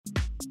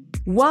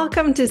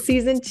Welcome to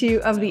season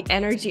 2 of the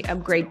Energy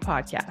Upgrade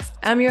podcast.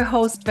 I'm your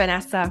host,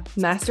 Vanessa,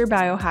 master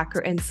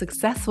biohacker and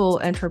successful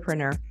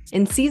entrepreneur.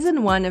 In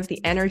season 1 of the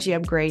Energy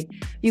Upgrade,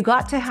 you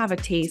got to have a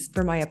taste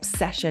for my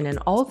obsession in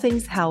all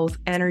things health,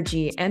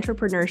 energy,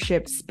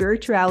 entrepreneurship,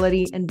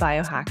 spirituality, and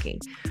biohacking,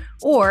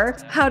 or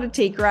how to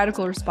take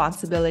radical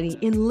responsibility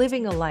in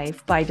living a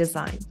life by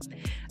design.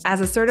 As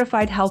a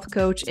certified health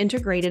coach,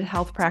 integrated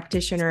health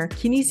practitioner,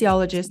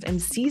 kinesiologist, and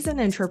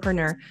seasoned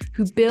entrepreneur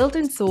who built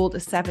and sold a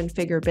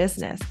 7-figure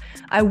business,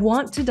 I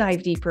want to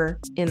dive deeper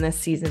in this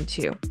season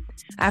 2.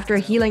 After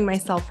healing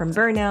myself from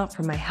burnout,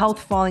 from my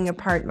health falling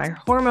apart, my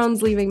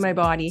hormones leaving my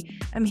body,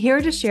 I'm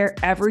here to share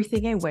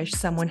everything I wish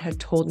someone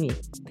had told me.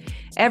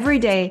 Every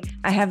day,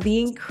 I have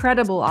the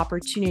incredible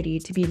opportunity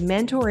to be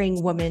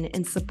mentoring women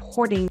and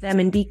supporting them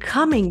in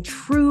becoming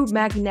true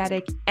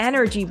magnetic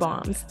energy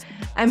bombs.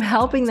 I'm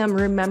helping them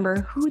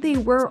remember who they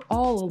were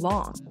all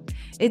along.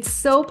 It's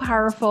so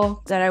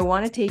powerful that I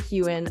want to take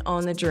you in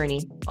on the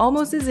journey,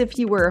 almost as if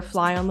you were a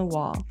fly on the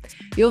wall.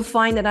 You'll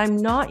find that I'm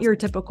not your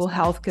typical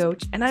health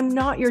coach, and I'm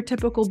not your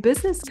typical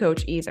business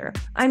coach either.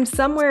 I'm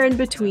somewhere in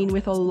between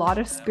with a lot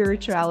of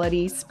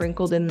spirituality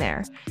sprinkled in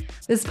there.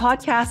 This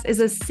podcast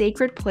is a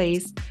sacred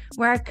place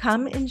where I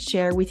come and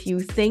share with you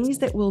things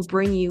that will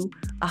bring you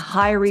a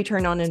high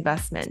return on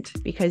investment,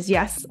 because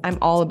yes, I'm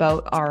all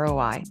about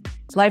ROI.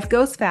 Life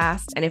goes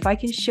fast, and if I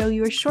can show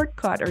you a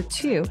shortcut or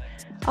two,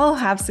 I'll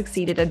have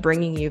succeeded at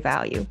bringing you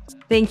value.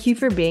 Thank you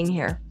for being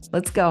here.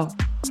 Let's go.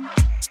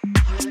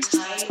 Your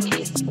time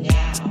is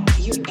now.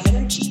 Your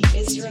energy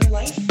is your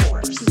life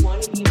force. You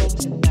want to be able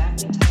to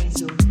magnetize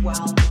your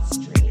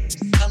wildest dreams.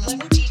 A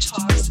liver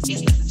detox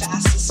is the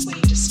fastest way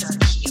to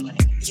start healing.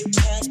 You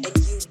can and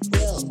you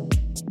will.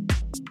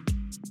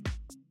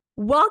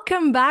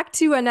 Welcome back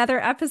to another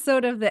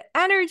episode of the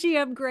Energy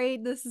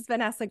Upgrade. This is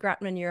Vanessa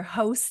Grutman, your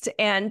host,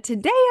 and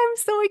today I'm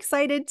so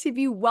excited to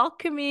be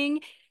welcoming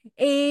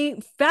a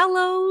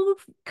fellow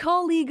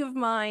colleague of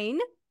mine,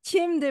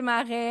 Kim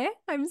Desmarais.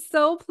 I'm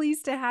so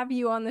pleased to have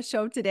you on the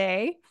show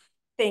today.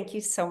 Thank you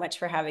so much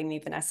for having me,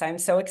 Vanessa. I'm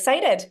so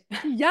excited.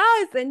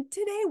 Yes, and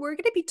today we're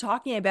going to be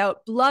talking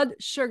about blood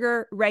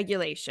sugar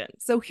regulation.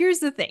 So here's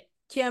the thing,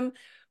 Kim,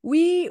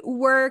 we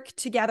work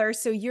together.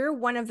 So you're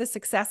one of the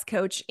success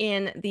coach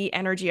in the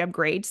Energy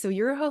Upgrade. So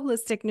you're a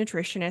holistic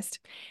nutritionist,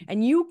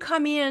 and you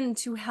come in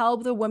to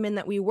help the women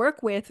that we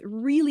work with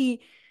really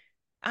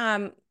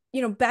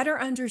better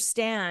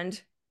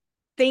understand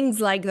things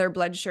like their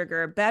blood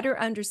sugar, better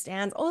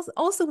understand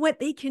also what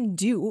they can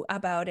do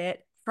about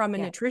it from a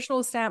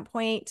nutritional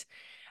standpoint.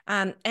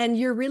 And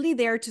you're really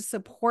there to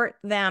support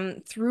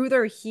them through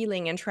their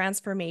healing and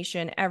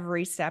transformation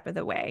every step of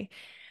the way.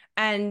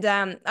 And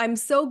I'm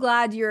so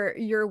glad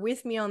you're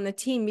with me on the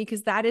team,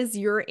 because that is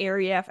your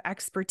area of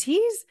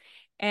expertise.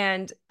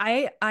 And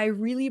I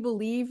really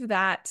believe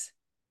that,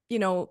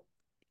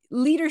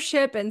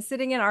 leadership and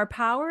sitting in our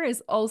power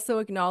is also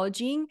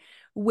acknowledging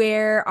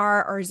where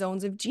are our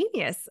zones of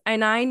genius.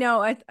 And I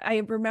know, I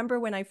remember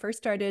when I first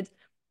started,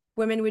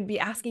 women would be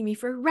asking me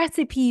for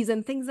recipes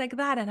and things like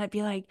that. And I'd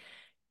be like,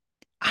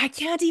 I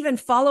can't even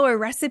follow a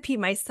recipe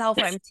myself.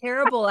 I'm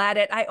terrible at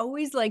it. I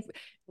always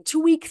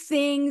tweak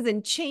things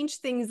and change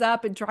things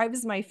up. It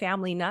drives my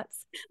family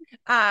nuts.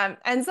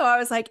 And so I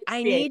was like,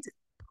 I need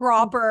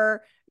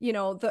proper,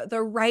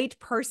 the right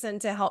person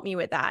to help me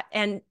with that.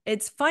 And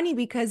it's funny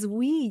because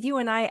you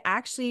and I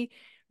actually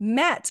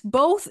met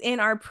both in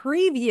our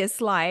previous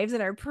lives,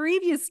 in our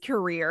previous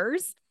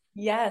careers.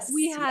 Yes.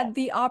 We had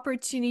the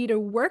opportunity to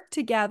work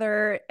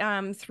together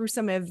through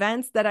some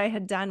events that I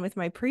had done with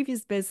my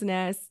previous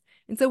business.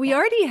 And so we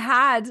already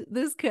had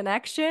this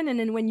connection. And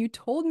then when you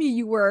told me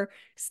you were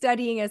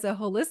studying as a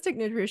holistic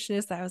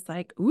nutritionist, I was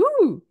like,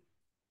 ooh,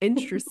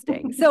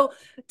 interesting. So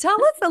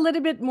tell us a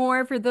little bit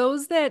more for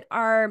those that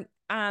are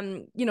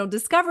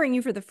discovering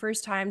you for the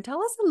first time.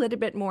 Tell us a little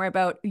bit more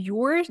about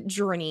your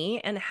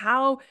journey and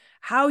how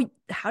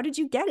did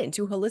you get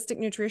into holistic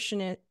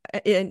nutrition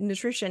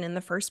in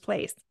the first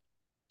place?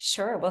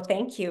 Sure. Well,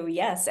 thank you.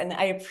 Yes. And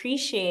I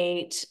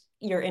appreciate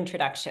your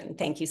introduction.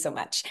 Thank you so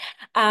much.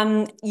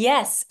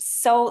 Yes.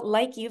 So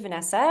like you,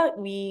 Vanessa,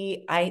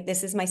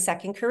 this is my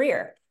second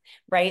career,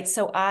 right?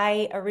 So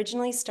I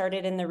originally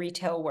started in the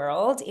retail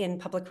world in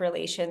public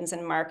relations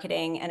and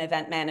marketing and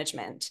event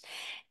management.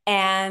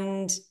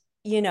 And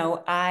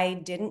I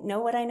didn't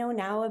know what I know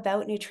now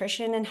about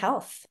nutrition and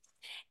health.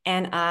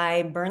 And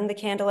I burned the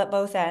candle at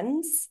both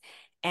ends.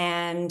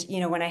 And,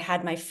 when I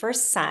had my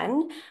first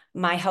son,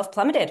 my health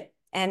plummeted.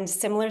 And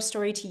similar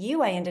story to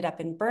you, I ended up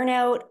in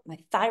burnout, my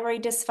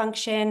thyroid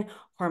dysfunction,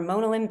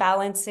 hormonal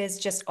imbalances,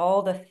 just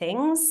all the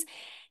things.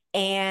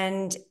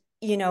 And,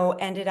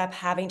 ended up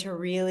having to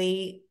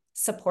really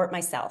support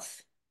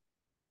myself.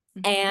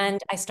 And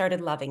I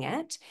started loving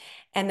it.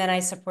 And then I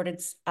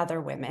supported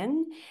other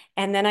women.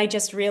 And then I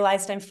just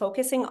realized I'm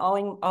focusing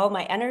all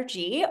my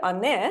energy on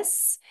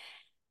this,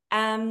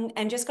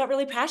 and just got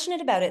really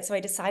passionate about it. So I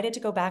decided to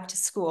go back to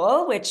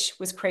school, which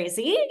was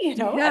crazy, as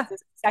a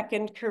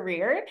second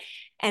career,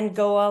 and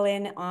go all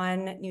in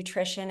on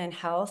nutrition and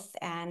health.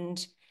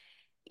 And,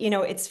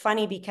 it's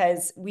funny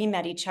because we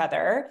met each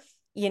other,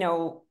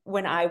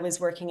 when I was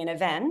working in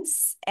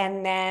events,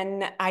 and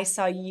then I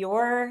saw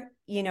your,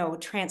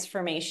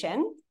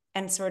 transformation,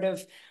 and sort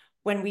of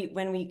when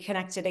we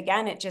connected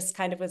again, it just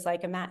kind of was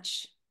like a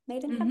match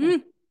made in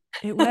heaven.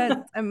 It was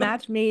a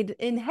match made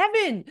in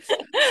heaven.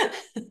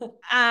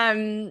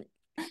 Um,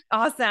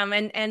 Awesome.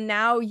 And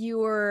now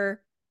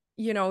you're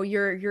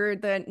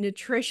the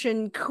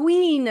nutrition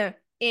queen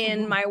in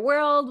Mhm. my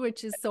world,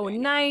 which is so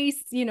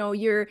nice.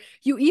 You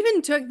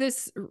even took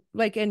this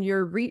like, and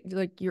you're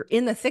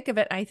in the thick of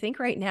it, I think,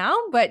 right now,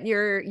 but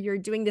you're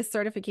doing this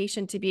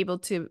certification to be able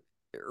to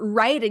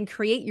write and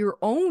create your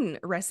own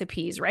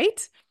recipes,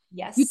 right? You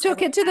Yes, I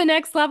took went it to the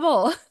next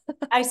level.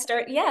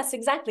 yes,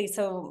 exactly.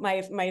 So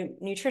my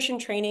nutrition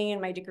training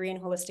and my degree in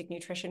holistic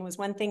nutrition was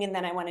one thing, and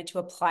then I wanted to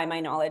apply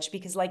my knowledge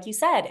because, like you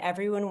said,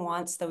 everyone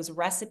wants those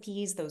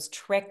recipes, those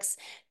tricks,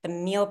 the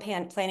meal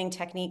planning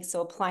techniques.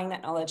 So applying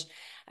that knowledge,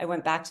 I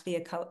went back to the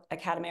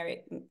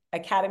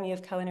Academy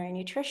of Culinary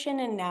Nutrition,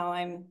 and now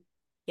I'm,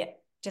 yeah,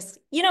 just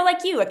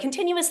like you, a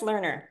continuous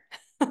learner.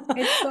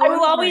 It's I so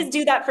will always important.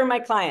 do that for my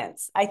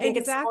clients. I think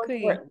it's so Exactly.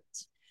 important.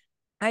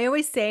 I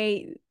always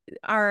say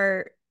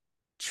our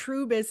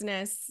true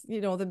business,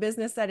 the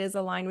business that is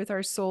aligned with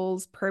our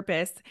soul's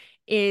purpose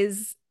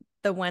is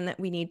the one that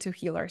we need to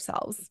heal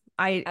ourselves.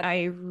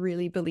 I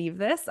really believe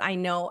this. I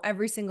know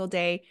every single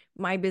day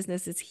my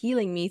business is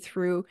healing me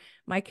through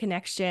my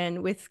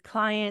connection with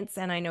clients,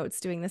 and I know it's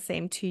doing the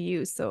same to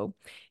you. So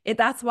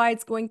that's why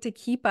it's going to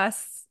keep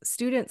us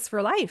students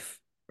for life,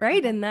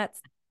 right? And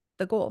that's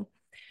the goal.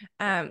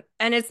 And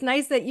it's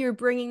nice that you're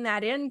bringing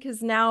that in,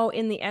 because now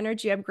in the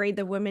energy upgrade,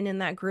 the women in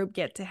that group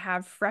get to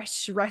have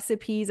fresh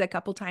recipes a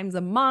couple times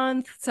a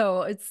month.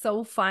 So it's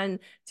so fun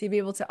to be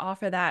able to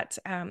offer that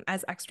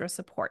as extra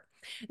support.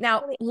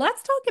 Now,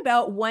 let's talk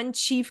about one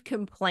chief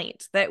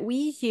complaint that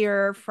we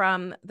hear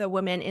from the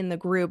women in the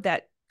group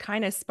that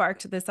kind of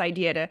sparked this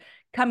idea to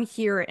come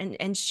here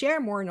and share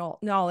more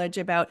knowledge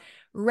about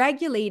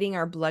regulating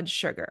our blood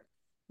sugar.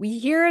 We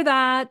hear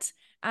that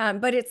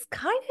but it's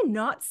kind of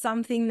not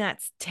something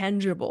that's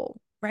tangible,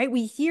 right?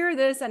 We hear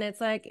this and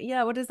it's like,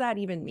 yeah, what does that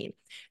even mean?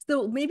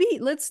 So maybe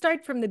let's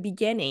start from the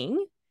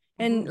beginning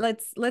and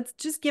Mhm. let's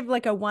just give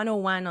like a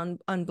 101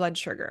 on blood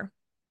sugar.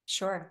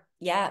 Sure.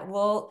 Yeah.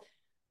 Well,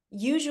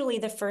 usually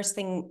the first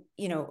thing,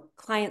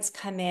 clients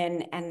come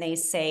in and they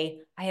say,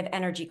 I have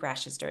energy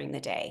crashes during the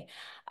day.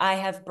 I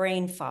have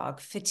brain fog,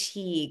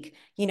 fatigue.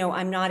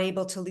 I'm not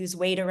able to lose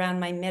weight around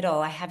my middle.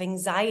 I have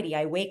anxiety.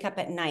 I wake up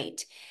at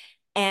night.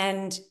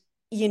 And,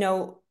 you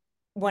know,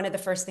 one of the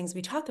first things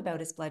we talk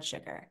about is blood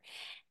sugar.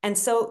 And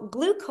so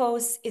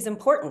glucose is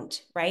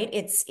important, right?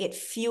 It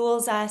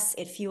fuels us,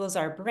 it fuels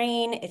our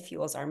brain, it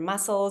fuels our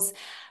muscles,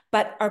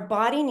 but our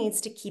body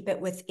needs to keep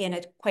it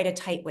within quite a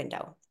tight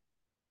window.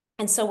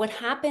 And so what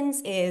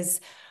happens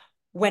is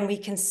when we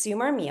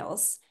consume our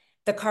meals,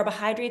 the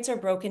carbohydrates are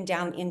broken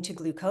down into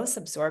glucose,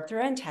 absorbed through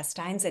our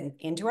intestines and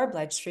into our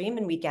bloodstream,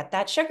 and we get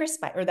that sugar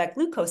spike or that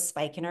glucose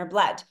spike in our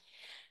blood.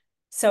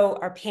 So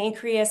our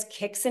pancreas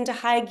kicks into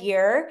high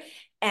gear,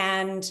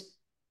 and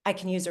I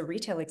can use a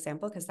retail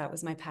example because that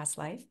was my past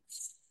life.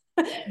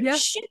 Yeah.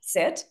 Shoots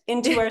it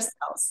into our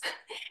cells.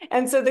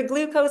 And so the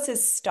glucose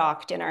is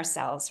stocked in our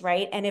cells,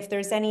 right? And if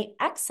there's any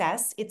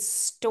excess, it's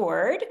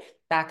stored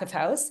back of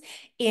house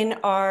in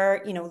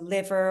our,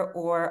 liver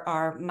or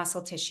our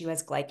muscle tissue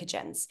as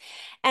glycogens.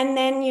 And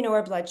then,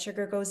 our blood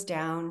sugar goes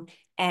down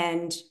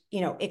and,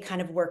 it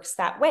kind of works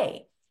that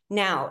way.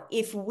 Now,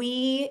 if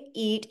we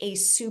eat a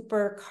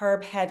super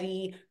carb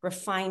heavy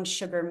refined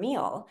sugar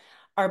meal,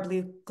 our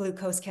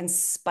glucose can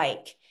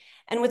spike.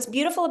 And what's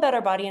beautiful about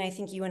our body, and I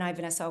think you and I,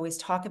 Vanessa, always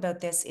talk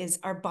about this, is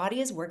our body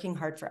is working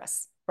hard for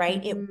us,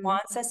 right? It Mm-hmm.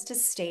 wants us to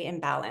stay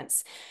in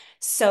balance.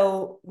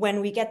 So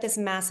when we get this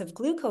massive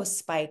glucose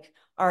spike,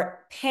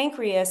 our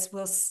pancreas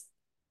will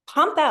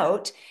pump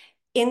out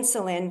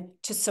insulin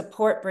to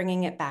support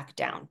bringing it back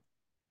down,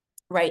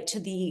 right? To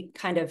the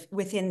kind of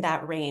within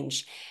that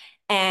range.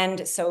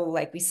 And so,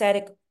 like we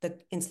said, the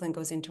insulin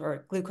goes into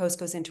our glucose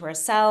goes into our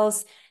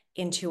cells,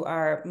 into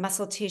our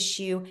muscle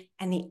tissue,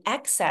 and the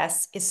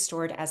excess is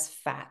stored as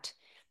fat.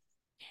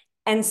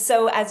 And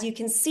so, as you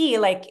can see,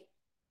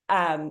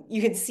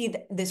 you can see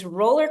this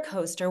roller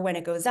coaster when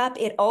it goes up,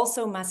 it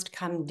also must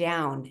come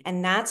down.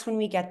 And that's when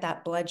we get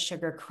that blood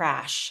sugar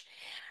crash.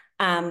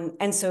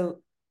 And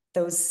so,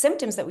 those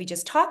symptoms that we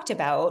just talked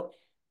about,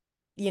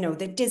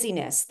 the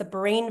dizziness, the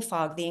brain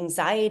fog, the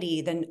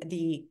anxiety,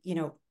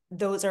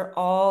 those are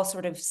all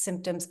sort of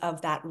symptoms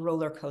of that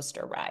roller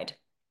coaster ride.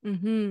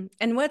 Mm-hmm.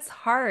 And what's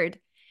hard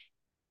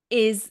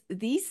is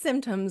these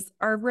symptoms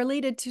are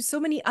related to so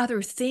many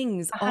other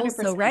things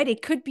also, 100%. right?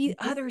 It could be Mhm.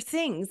 other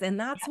things. And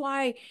that's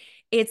why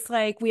it's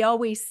like we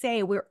always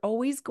say we're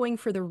always going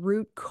for the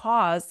root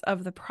cause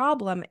of the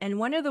problem. And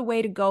one of the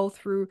way to go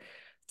through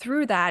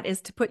that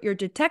is to put your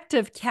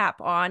detective cap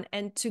on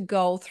and to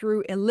go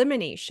through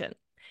elimination.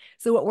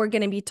 So what we're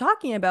going to be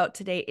talking about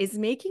today is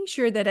making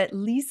sure that at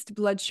least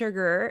blood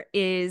sugar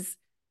is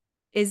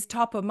is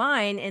top of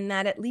mind, in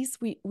that at least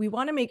we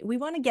want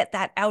to get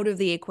that out of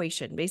the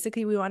equation.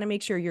 Basically, we want to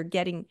make sure you're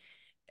taking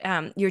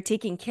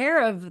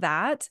care of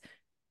that.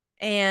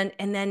 And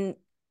then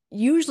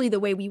usually the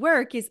way we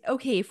work is,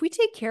 okay, if we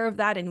take care of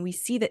that and we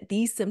see that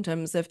these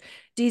symptoms of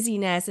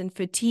dizziness and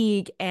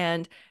fatigue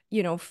and,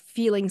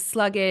 feeling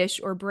sluggish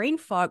or brain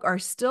fog are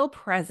still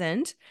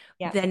present,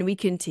 Yeah. then we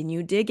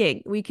continue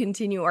digging, we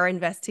continue our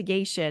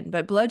investigation.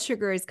 But blood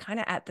sugar is kind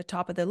of at the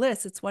top of the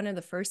list. It's one of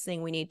the first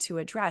thing we need to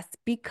address,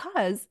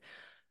 because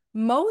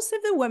most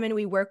of the women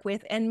we work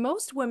with, and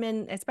most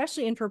women,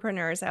 especially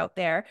entrepreneurs out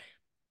there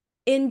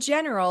in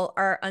general,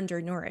 are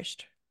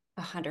undernourished.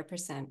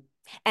 100%.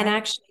 And Right.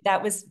 actually,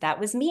 that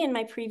was me in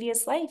my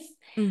previous life.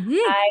 Mm-hmm.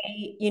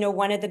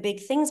 One of the big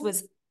things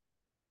was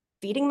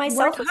feeding You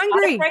weren't myself was not a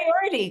hungry.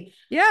 priority.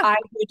 Yeah. I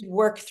would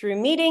work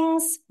through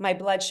meetings, my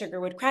blood sugar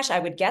would crash, I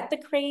would get the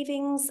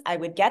cravings, I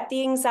would get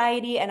the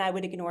anxiety, and I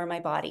would ignore my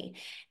body.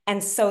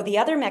 And so the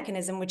other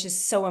mechanism, which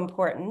is so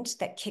important,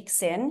 that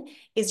kicks in,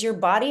 is your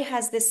body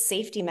has this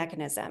safety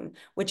mechanism,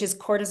 which is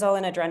cortisol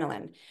and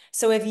adrenaline.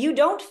 So if you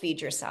don't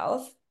feed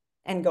yourself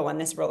and go on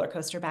this roller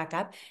coaster back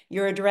up,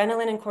 your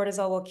adrenaline and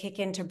cortisol will kick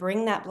in to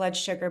bring that blood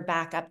sugar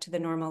back up to the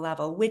normal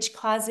level, which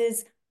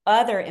causes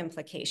other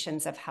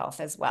implications of health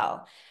as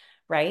well,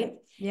 right?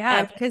 Yeah,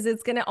 And because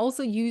it's going to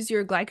also use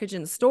your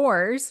glycogen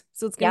stores.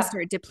 So it's going to yep,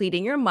 start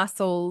depleting your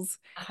muscles.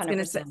 It's going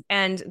to, 100%.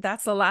 and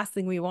that's the last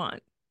thing we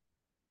want.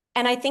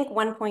 And I think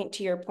one point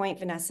to your point,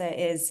 Vanessa,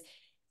 is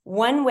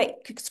one way,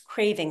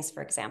 cravings,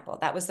 for example.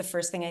 That was the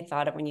first thing I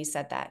thought of when you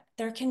said that.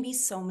 There can be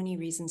so many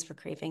reasons for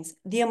cravings.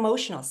 The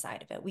emotional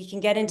side of it. We can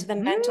get into the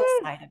mental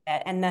Mhm. side of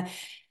it and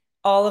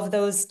all of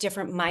those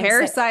different mindset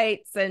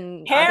Parasites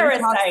and other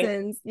parasites.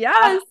 toxins.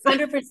 Yes.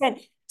 100%.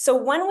 So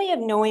one way of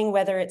knowing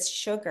whether it's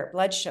sugar,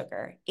 blood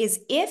sugar, is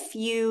if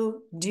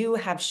you do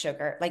have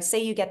sugar, like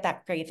say you get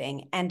that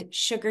craving and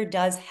sugar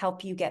does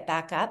help you get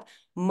back up,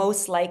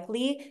 most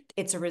likely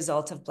it's a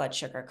result of blood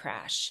sugar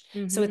crash.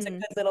 So it's a Hmm.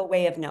 good little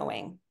way of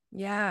knowing.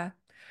 Yeah.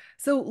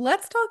 So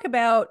let's talk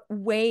about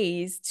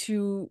ways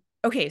to,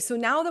 okay, so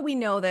now that we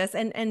know this,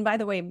 and by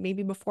the way,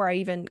 maybe before I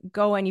even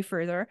go any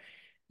further,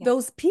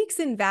 those Yes. peaks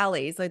and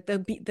valleys, like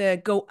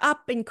the go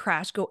up and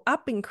crash,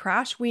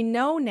 we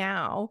know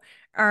now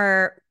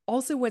are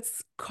also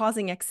what's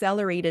causing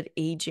accelerated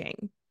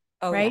aging,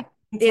 Oh yeah. right?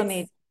 It's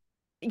Inflammation.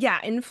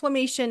 yeah,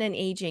 inflammation and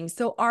aging.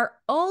 So our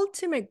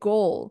ultimate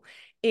goal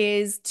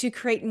is to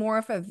create more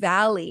of a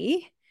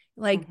valley,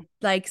 like Mhm.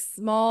 like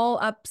small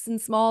ups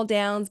and small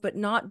downs, but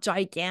not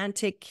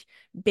gigantic,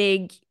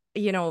 big,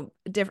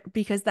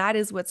 because that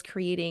is what's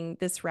creating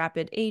this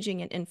rapid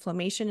aging and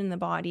inflammation in the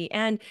body.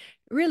 And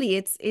really,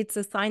 it's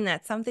a sign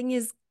that something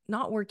is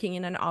not working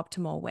in an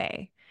optimal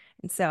way.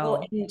 And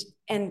Well, so,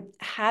 and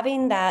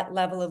having that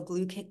level of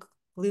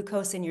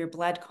glucose in your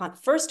blood,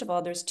 first of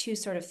all, there's two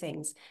sort of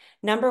things.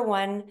 Number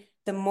one,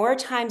 the more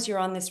times you're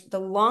on this, the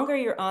longer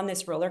you're on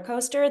this roller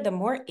coaster, the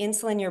more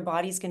insulin your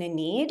body's going to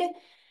need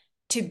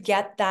to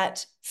get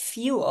that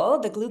fuel,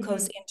 the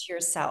glucose, mhm, into your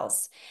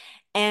cells.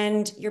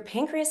 And your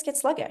pancreas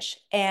gets sluggish.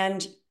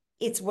 And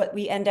it's what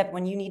we end up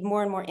when you need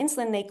more and more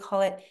insulin, they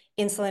call it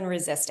insulin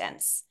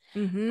resistance,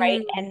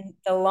 right? mhm. And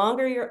the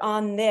longer you're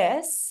on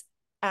this,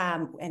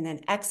 and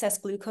then excess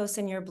glucose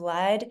in your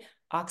blood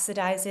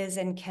oxidizes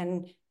and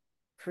can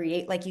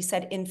create, like you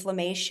said,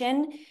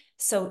 inflammation.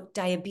 So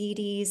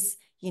diabetes,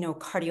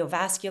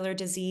 cardiovascular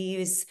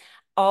disease,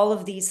 all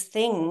of these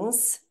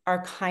things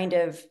are kind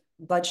of,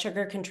 blood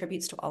sugar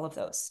contributes to all of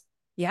those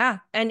Yeah.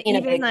 And in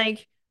a even big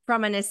like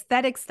from an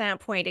aesthetic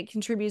standpoint, it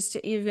contributes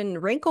to even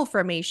wrinkle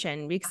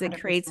formation because it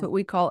creates 100%. what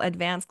we call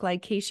advanced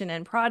glycation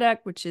end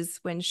product, which is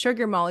when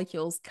sugar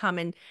molecules come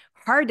and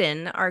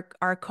harden our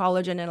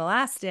collagen and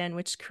elastin,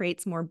 which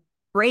creates more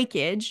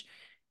breakage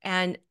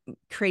and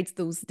creates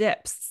those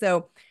dips.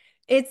 So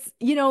it's,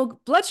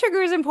 blood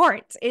sugar is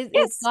important. It's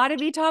Yes. got to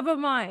be top of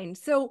mind.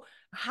 So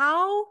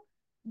how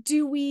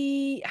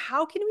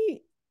how can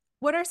we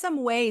what are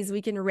some ways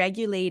we can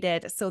regulate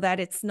it so that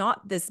it's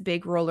not this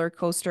big roller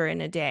coaster in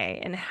a day?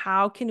 And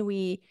how can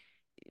we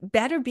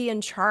better be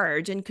in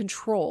charge and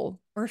control,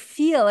 or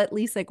feel at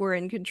least like we're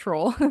in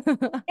control?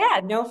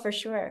 Yeah, no, for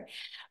sure.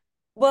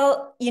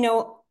 Well,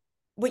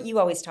 what you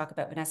always talk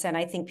about, Vanessa, and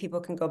I think people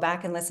can go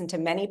back and listen to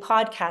many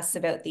podcasts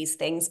about these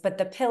things, but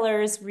the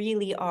pillars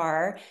really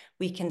are,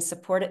 we can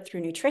support it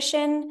through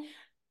nutrition,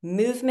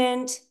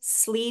 movement,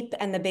 sleep,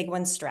 and the big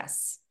one,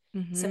 stress.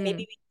 So maybe Hmm.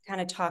 we can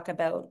kind of talk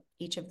about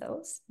each of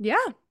those.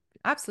 Yeah,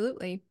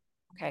 absolutely.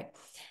 Okay.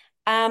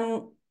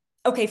 Um,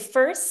 okay,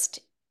 first,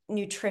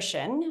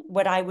 nutrition.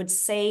 What I would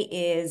say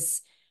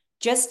is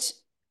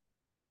just,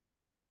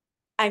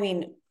 I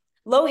mean,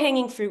 low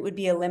hanging fruit would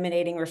be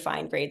eliminating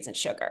refined grades and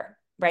sugar,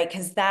 right?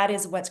 Because that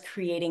is what's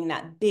creating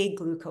that big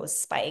glucose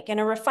spike. And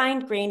a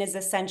refined grain is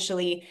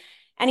essentially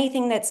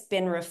anything that's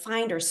been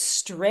refined or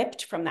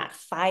stripped from that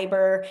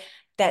fiber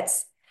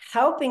that's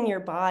helping your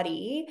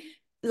body,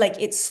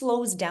 like it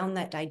slows down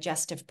that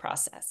digestive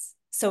process.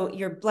 So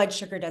your blood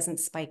sugar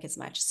doesn't spike as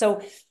much.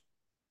 So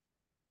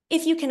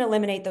if you can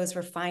eliminate those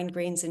refined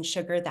grains and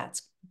sugar,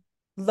 that's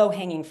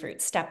Low-hanging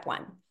fruit, step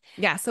one.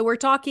 Yeah. So we're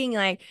talking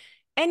like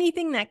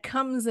anything that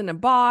comes in a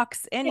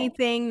box, Yeah.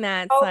 anything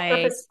that's like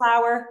All-purpose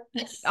flour.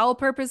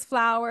 all-purpose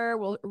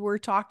flour. We're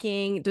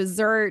talking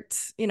dessert,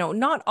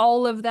 not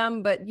all of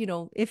them, but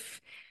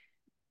if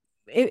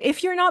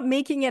you're not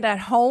making it at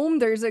home,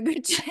 there's a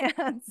good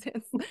chance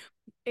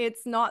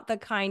it's not the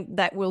kind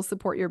that will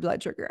support your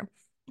blood sugar.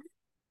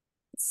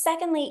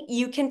 Secondly,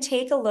 you can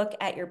take a look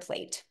at your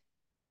plate,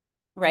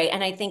 right?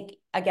 And I think,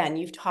 again,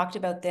 you've talked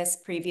about this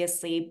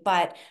previously,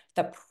 but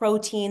the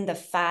protein, the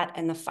fat,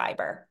 and the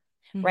fiber,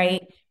 Mm-hmm.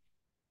 right?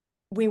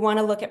 We want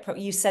to look at,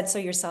 you said so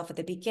yourself at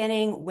the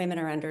beginning, women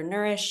are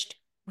undernourished.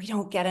 We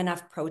don't get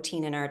enough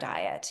protein in our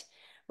diet,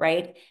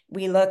 right?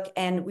 We look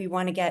and we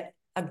want to get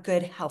a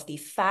good healthy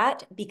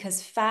fat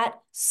because fat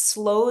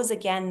slows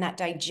again that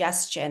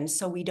digestion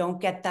so we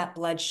don't get that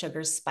blood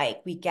sugar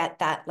spike. We get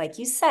that, like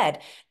you said,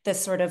 the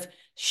sort of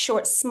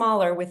short,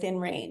 smaller within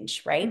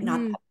range, right? Not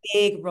Mm-hmm. that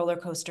big roller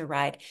coaster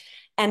ride.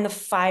 And the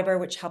fiber,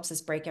 which helps us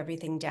break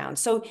everything down.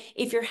 So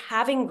if you're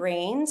having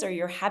grains or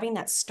you're having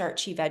that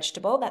starchy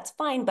vegetable, that's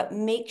fine, but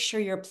make sure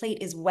your plate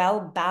is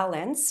well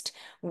balanced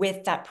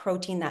with that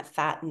protein, that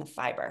fat, and the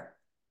fiber.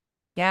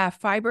 Yeah,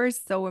 fiber is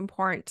so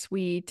important.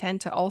 We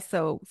tend to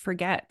also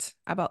forget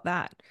about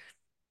that.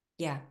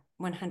 Yeah,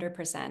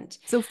 100%.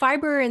 So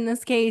fiber in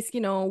this case,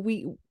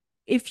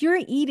 if you're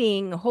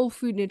eating whole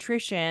food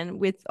nutrition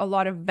with a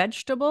lot of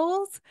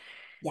vegetables,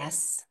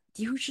 Yes.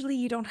 usually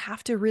you don't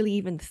have to really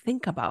even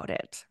think about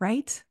it,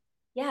 right?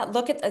 Yeah,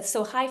 look at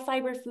so high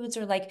fiber foods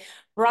are like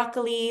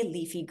broccoli,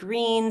 leafy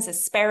greens,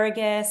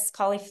 asparagus,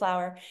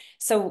 cauliflower.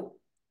 So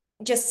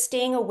just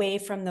staying away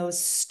from those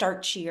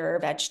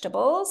starchier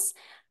vegetables.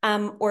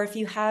 Or if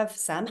you have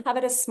some, have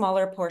it a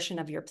smaller portion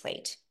of your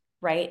plate,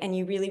 right? And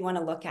you really want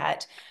to look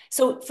at.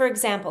 So, for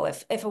example,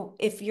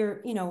 if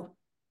you're,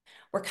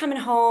 we're coming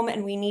home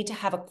and we need to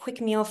have a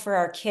quick meal for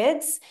our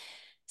kids,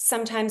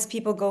 sometimes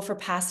people go for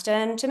pasta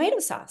and tomato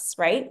sauce,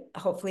 right?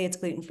 Hopefully it's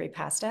gluten-free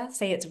pasta.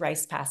 Say it's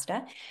rice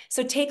pasta.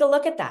 So take a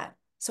look at that.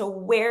 So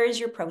where is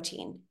your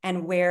protein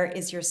and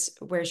where's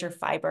your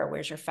fiber,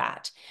 where's your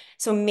fat?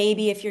 So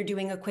maybe if you're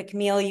doing a quick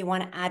meal, you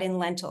want to add in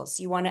lentils,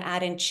 you want to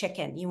add in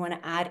chicken, you want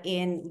to add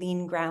in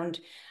lean ground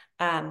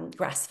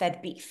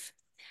grass-fed beef.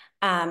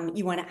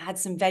 You want to add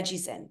some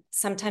veggies in.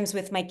 Sometimes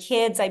with my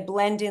kids, I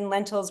blend in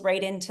lentils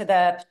right into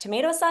the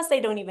tomato sauce. They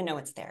don't even know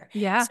it's there.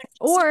 Yeah. So just,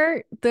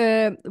 Or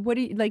what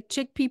do you like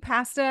chickpea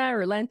pasta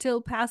or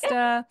lentil yeah,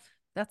 pasta?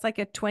 That's like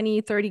a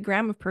 20, 30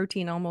 gram of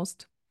protein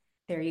almost.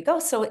 there you go.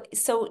 So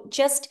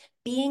just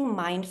being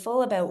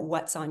mindful about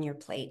what's on your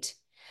plate.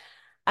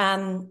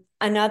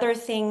 Another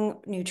thing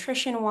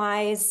nutrition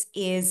wise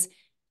is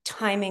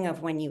timing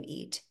of when you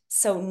eat.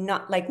 So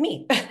not like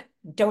me,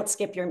 don't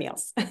skip your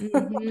meals.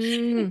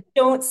 Hmm.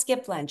 Don't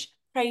skip lunch.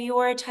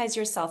 Prioritize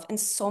yourself. And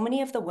so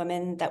many of the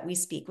women that we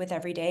speak with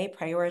every day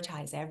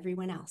prioritize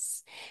everyone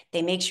else.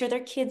 They make sure their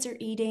kids are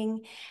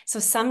eating. So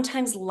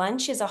sometimes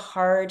lunch is the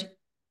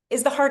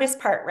hardest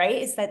part, right?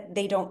 Is that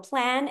they don't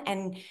plan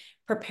and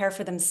prepare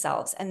for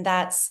themselves. And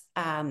that's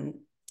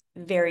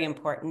very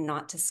important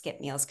not to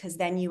skip meals because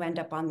then you end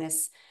up on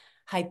this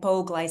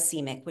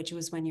hypoglycemic, which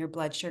was when your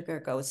blood sugar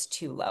goes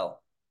too low.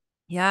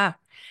 Yeah.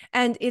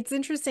 And it's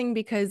interesting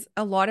because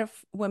a lot of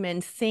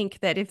women think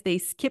that if they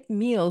skip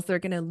meals, they're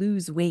going to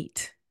lose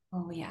weight,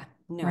 Oh yeah,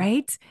 no.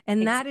 right? And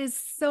It's that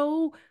is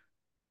so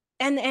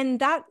and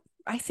that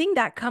I think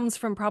that comes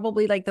from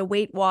probably like the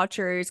Weight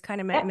Watchers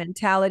kind of yep.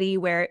 mentality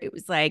where it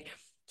was like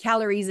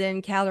calories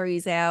in,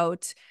 calories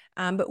out.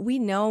 But we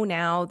know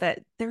now that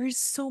there is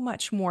so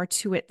much more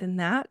to it than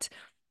that.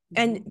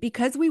 And Mhm.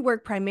 because we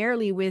work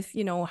primarily with,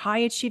 high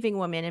achieving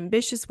women,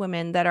 ambitious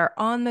women that are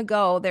on the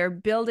go, they're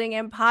building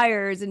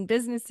empires and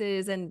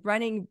businesses and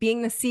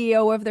being the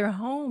CEO of their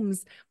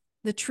homes.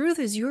 The truth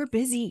is you're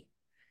busy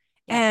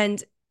Yeah.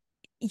 and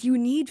you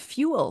need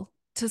fuel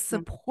to Mm.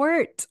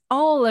 support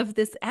all of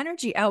this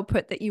energy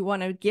output that you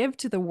want to give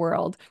to the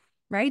world,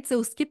 right?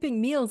 So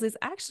skipping meals is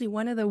actually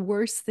one of the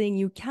worst thing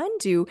you can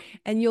do.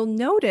 And you'll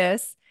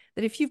notice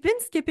that if you've been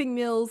skipping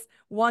meals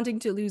wanting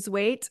to lose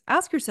weight,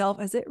 ask yourself,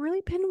 has it really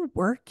been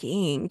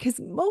working? Because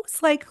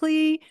most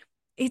likely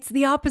it's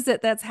the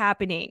opposite that's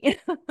happening.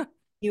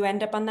 You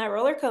end up on that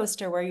roller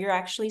coaster where you're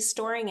actually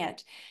storing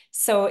it.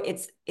 So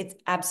it's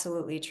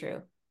absolutely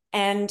true.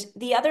 And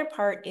the other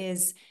part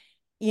is,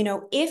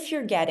 if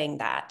you're getting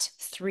that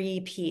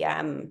 3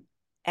 p.m.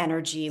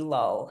 energy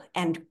low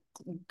and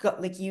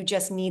like you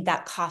just need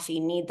that coffee,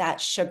 need that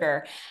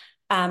sugar,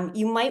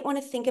 you might want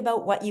to think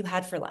about what you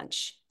had for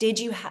lunch. Did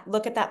you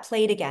look at that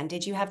plate again?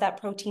 Did you have that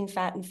protein,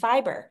 fat, and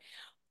fiber?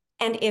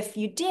 And if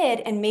you did,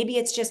 and maybe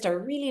it's just a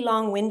really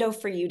long window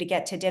for you to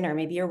get to dinner,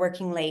 maybe you're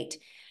working late,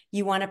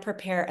 you want to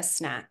prepare a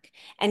snack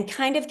and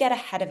kind of get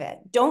ahead of it.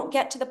 Don't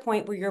get to the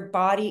point where your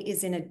body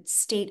is in a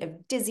state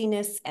of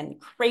dizziness and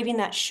craving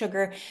that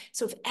sugar.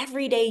 So if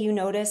every day you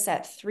notice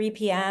at 3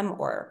 p.m.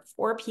 or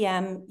 4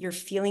 p.m. you're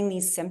feeling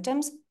these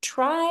symptoms,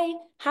 try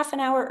half an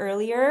hour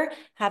earlier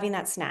having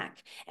that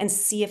snack and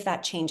see if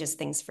that changes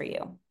things for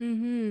you.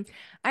 Mm-hmm.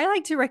 I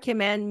like to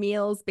recommend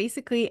meals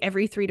basically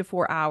every 3 to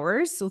 4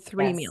 hours, so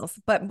three Yes. meals.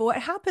 But what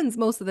happens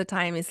most of the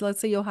time is, let's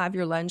say you'll have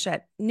your lunch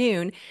at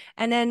noon,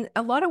 and then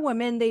a lot of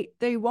women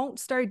they won't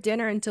start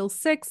dinner until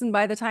 6, and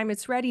by the time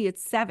it's ready,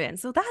 it's 7.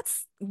 So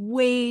that's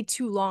way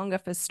too long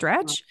of a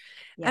stretch.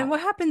 And Yeah.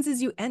 what happens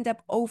is you end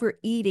up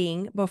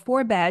overeating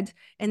before bed,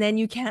 and then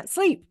you can't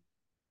sleep.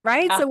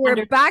 Right. So we're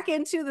 100. back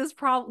into this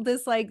problem,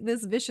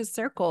 this vicious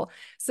circle.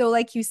 So,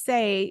 like you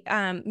say,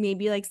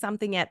 maybe like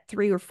something at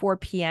 3 or 4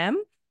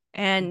 p.m.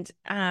 And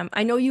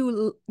I know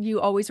you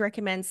always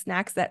recommend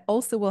snacks that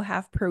also will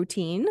have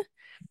protein.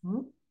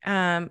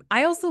 Mhm.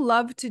 I also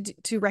love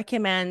to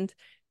recommend.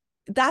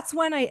 That's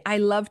when I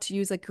love to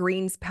use a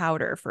greens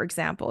powder, for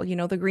example. You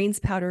know, the greens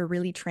powder are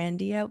really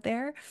trendy out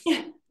there.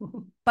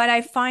 But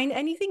I find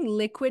anything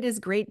liquid is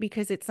great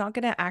because it's not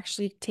going to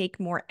actually take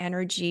more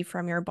energy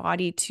from your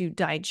body to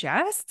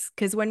digest.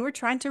 Because when we're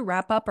trying to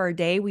wrap up our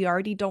day, we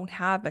already don't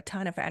have a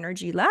ton of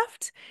energy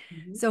left.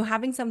 Mhm. So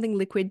having something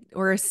liquid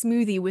or a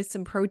smoothie with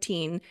some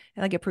protein,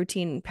 like a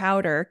protein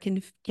powder,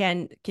 can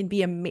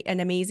be an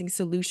amazing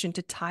solution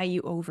to tie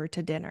you over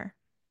to dinner.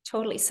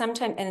 Totally.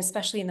 Sometimes, and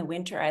especially in the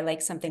winter, I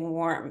like something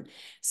warm.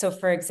 So,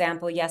 for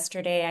example,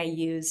 yesterday I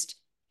used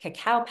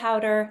cacao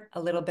powder,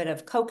 a little bit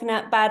of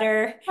coconut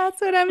butter,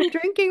 That's what I'm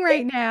drinking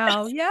right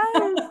now.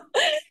 Yes.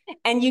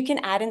 and you can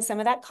add in some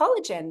of that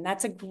collagen.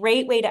 That's a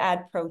great way to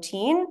add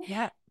protein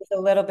Yeah. with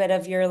a little bit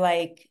of your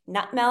like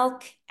nut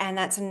milk. And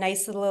that's a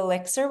nice little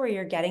elixir where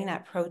you're getting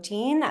that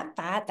protein, that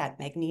fat, that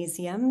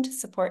magnesium to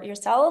support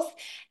yourself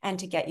and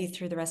to get you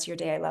through the rest of your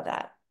day. I love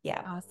that.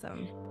 Yeah.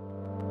 Awesome.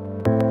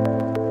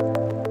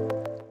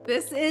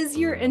 This is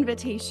your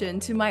invitation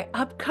to my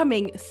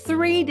upcoming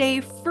 3-day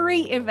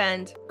free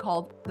event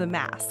called The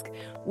Mask.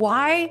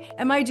 Why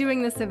am I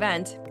doing this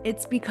event?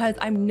 It's because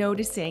I'm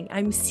noticing,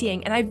 I'm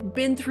seeing, and I've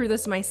been through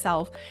this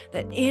myself,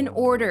 that in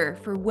order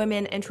for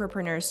women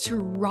entrepreneurs to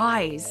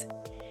rise,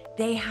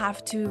 they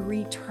have to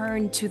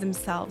return to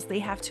themselves. They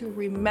have to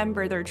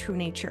remember their true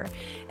nature.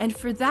 And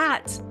for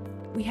that,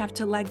 we have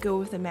to let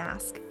go of the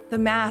mask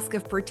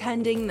of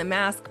pretending, the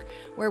mask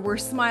where we're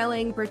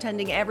smiling,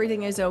 pretending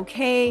everything is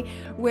okay,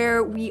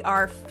 where we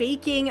are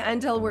faking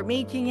until we're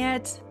making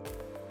it.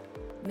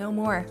 No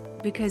more.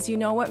 Because you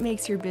know what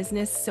makes your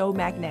business so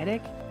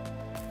magnetic?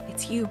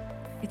 It's you.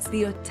 It's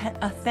the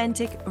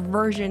authentic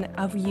version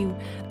of you.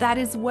 That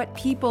is what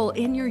people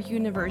in your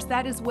universe,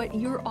 that is what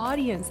your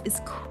audience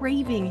is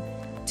craving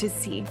to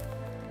see.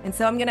 And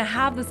so I'm going to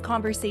have this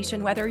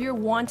conversation, whether you're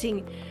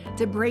wanting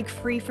to break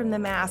free from the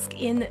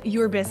mask in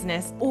your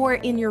business or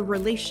in your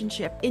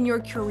relationship, in your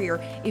career,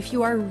 if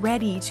you are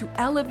ready to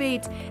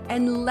elevate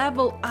and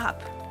level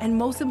up. And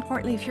most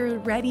importantly, if you're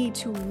ready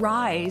to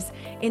rise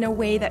in a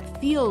way that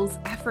feels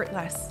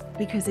effortless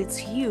because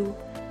it's you,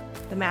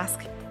 the mask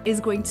is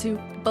going to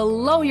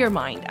blow your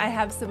mind. I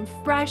have some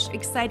fresh,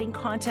 exciting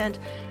content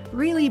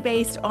really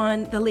based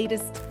on the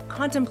latest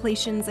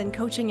contemplations and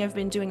coaching I've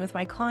been doing with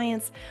my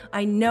clients.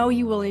 I know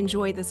you will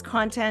enjoy this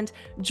content.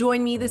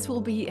 Join me. This will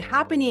be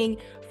happening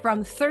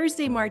from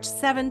Thursday, March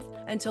 7th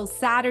until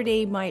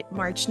Saturday,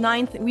 March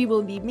 9th. We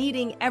will be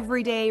meeting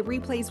every day.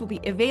 Replays will be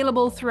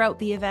available throughout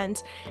the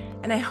event.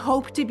 And I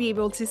hope to be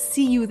able to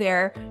see you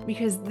there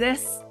because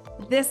this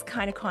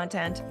kind of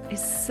content is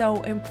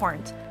so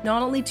important,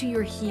 not only to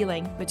your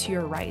healing, but to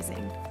your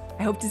rising.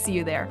 I hope to see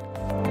you there.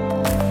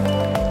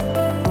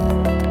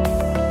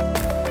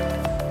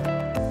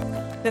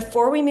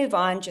 Before we move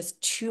on,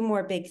 just two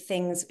more big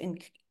things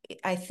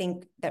I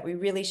think that we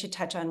really should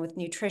touch on with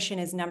nutrition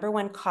is number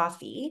one,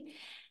 coffee.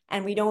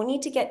 And we don't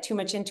need to get too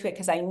much into it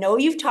because I know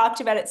you've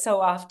talked about it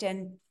so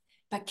often,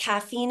 but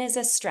caffeine is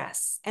a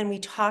stress. And we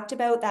talked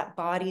about that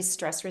body's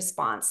stress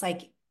response,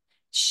 like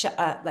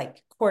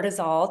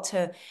cortisol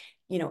to,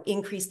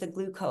 increase the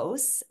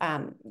glucose,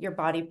 your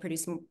body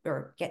produce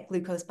or get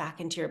glucose back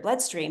into your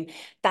bloodstream.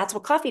 That's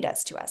what coffee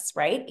does to us,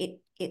 right?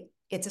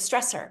 It's a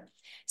stressor.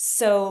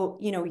 So,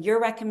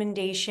 your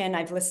recommendation,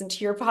 I've listened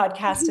to your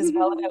podcast as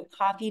well about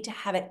coffee to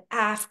have it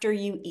after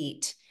you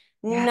eat.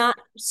 Yeah. Not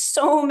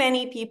so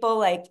many people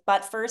like,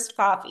 but first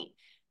coffee.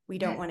 We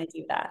don't Yeah. want to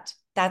do that.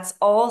 That's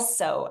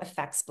also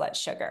affects blood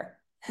sugar.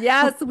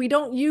 Yes, we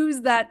don't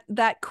use that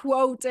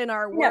quote in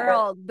our Never.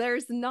 world.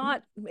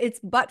 It's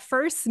but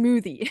first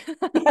smoothie.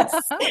 Yes.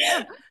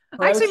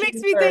 Actually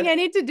makes Protein me think I first.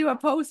 need to do a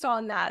post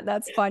on that.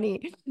 That's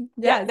funny. Yeah,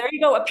 Yes. there you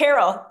go.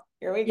 Apparel.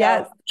 Here we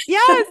Yes. go.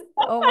 Yes.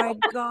 Oh my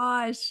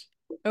gosh.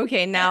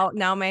 Okay, now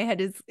my head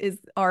is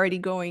already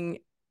going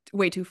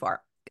way too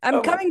far. I'm Oh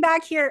my. coming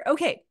back here.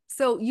 Okay.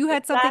 So you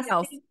had something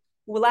else.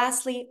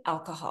 Lastly,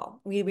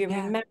 alcohol. We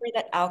Yeah. remember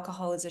that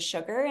alcohol is a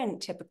sugar,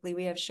 and typically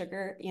we have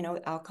sugar,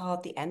 alcohol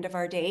at the end of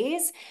our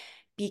days.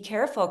 Be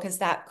careful because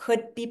that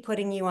could be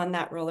putting you on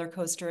that roller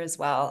coaster as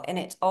well. And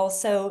it's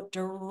also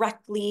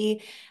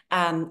directly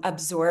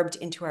absorbed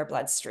into our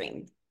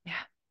bloodstream. Yeah.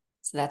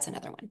 So that's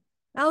another one.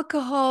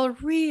 Alcohol,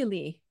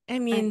 really? I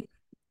mean,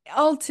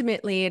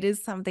 ultimately it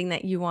is something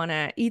that you want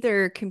to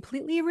either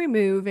completely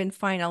remove and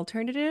find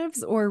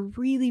alternatives or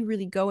really,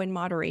 really go in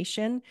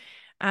moderation.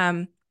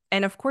 Um,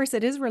 and of course,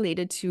 it is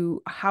related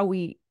to how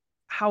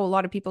a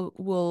lot of people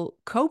will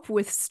cope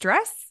with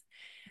stress.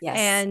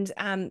 Yes.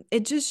 And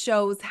it just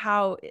shows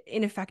how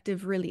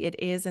ineffective really it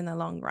is in the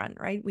long run,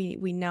 right? We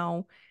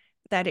know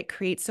that it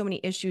creates so many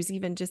issues,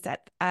 even just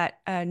at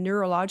a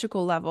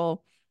neurological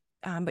level.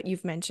 But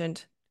you've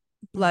mentioned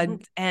Mhm.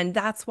 blood, and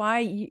that's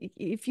why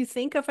if you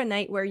think of a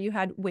night where you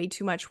had way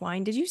too much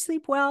wine, did you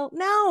sleep well?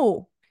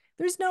 No,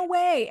 there's no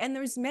way, and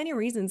there's many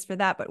reasons for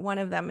that, but one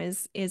of them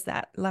is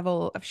that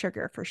level of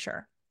sugar for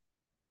sure.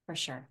 For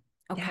sure.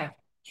 Yeah. Okay.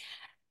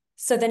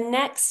 So the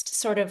next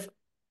sort of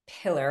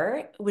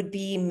pillar would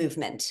be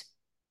movement.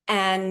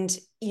 And,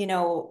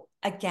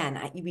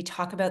 again, we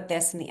talk about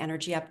this in the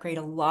energy upgrade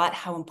a lot,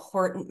 how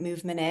important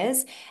movement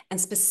is, and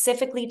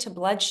specifically to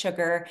blood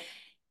sugar.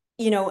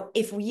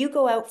 If you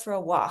go out for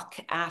a walk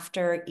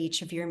after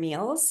each of your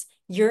meals,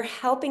 you're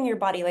helping your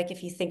body. Like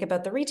if you think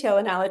about the retail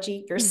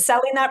analogy, you're Mm.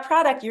 selling that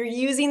product, you're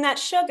using that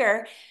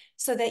sugar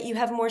so that you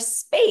have more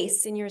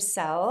space in your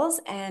cells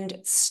and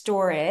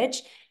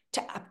storage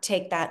to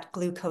uptake that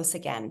glucose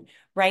again,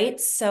 right?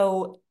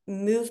 So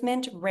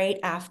movement right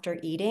after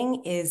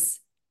eating is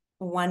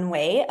one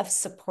way of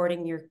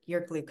supporting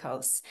your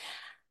glucose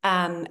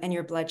and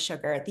your blood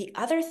sugar. The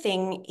other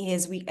thing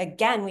is we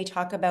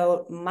talk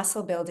about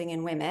muscle building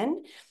in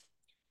women.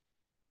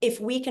 If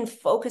we can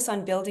focus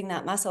on building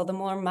that muscle, the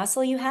more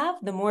muscle you have,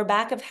 the more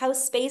back of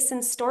house space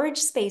and storage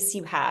space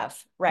you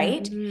have,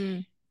 right?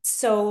 Mhm.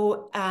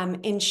 So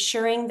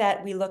ensuring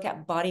that we look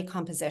at body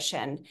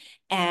composition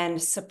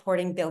and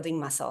supporting building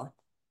muscle.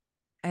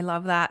 I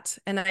love that.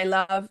 And I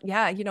love,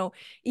 yeah,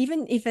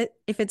 even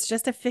if it's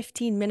just a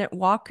 15-minute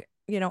walk,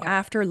 Yep.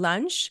 after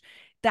lunch,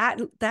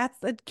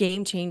 that's a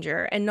game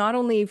changer. And not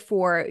only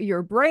for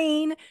your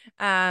brain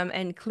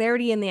and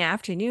clarity in the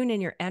afternoon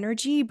and your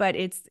energy, but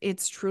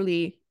it's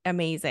truly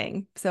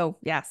amazing. So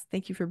yes,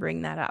 thank you for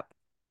bringing that up.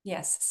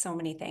 Yes, so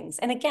many things.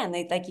 And again,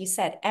 like you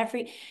said,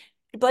 every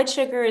blood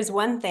sugar is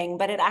one thing,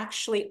 but it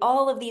actually,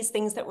 all of these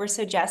things that we're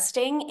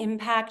suggesting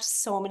impact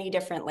so many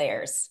different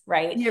layers,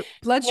 right? Your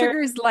blood We're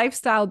sugar is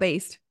lifestyle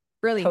based,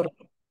 really. totally,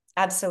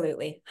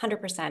 absolutely,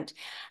 100%.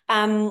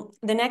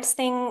 The next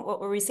thing, what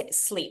were we saying?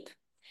 Sleep.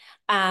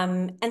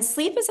 And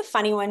sleep is a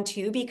funny one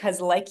too, because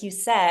like you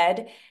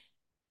said,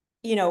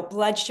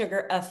 blood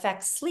sugar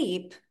affects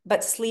sleep,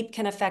 but sleep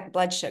can affect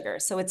blood sugar.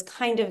 So it's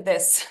kind of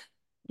this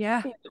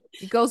Yeah,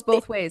 it goes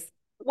both ways.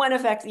 one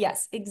effect.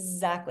 Yes,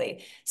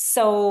 exactly.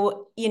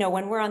 So,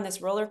 when we're on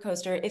this roller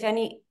coaster,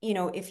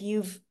 if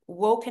you've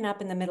woken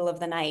up in the middle of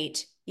the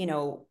night,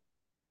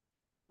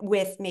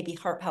 with maybe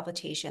heart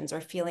palpitations or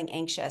feeling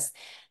anxious,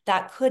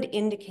 that could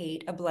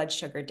indicate a blood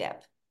sugar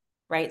dip,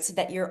 right? So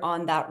that you're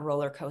on that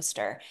roller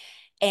coaster.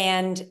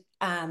 And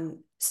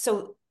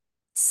so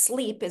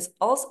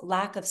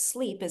lack of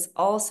sleep is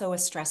also a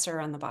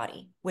stressor on the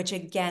body, which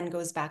again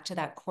goes back to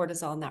that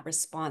cortisol and that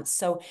response.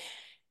 So,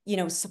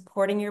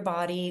 supporting your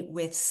body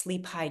with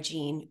sleep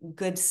hygiene,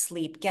 good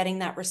sleep, getting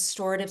that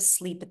restorative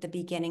sleep at the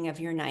beginning of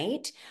your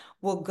night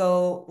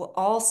will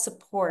all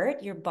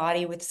support your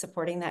body with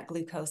supporting that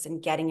glucose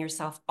and getting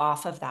yourself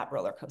off of that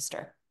roller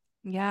coaster.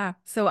 Yeah.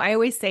 So I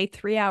always say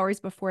 3 hours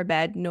before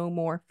bed, no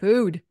more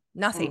food, Mm.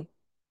 nothing.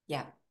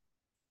 Yeah.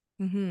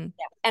 Hmm.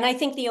 Yeah. And I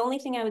think the only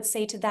thing I would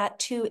say to that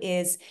too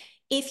is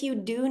if you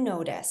do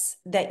notice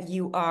that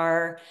you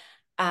are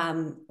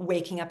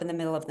waking up in the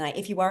middle of the night,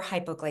 if you are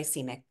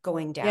hypoglycemic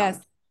going down, Yes.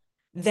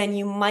 then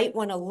you might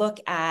want to look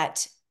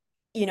at,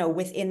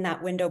 within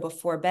that window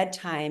before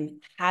bedtime,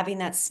 having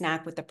that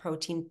snack with the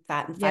protein,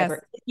 fat, and Yes.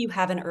 fiber. If you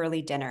have an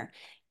early dinner,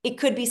 it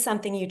could be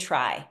something you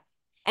try.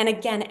 And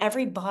again,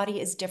 every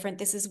body is different.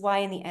 This is why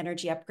in the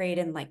energy upgrade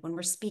and like when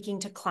we're speaking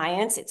to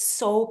clients, it's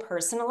so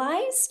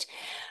personalized.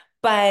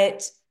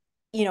 But,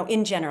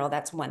 in general,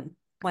 that's one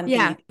thing you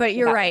Yeah, can but think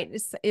you're about.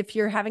 right. If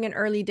you're having an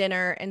early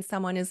dinner and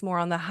someone is more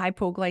on the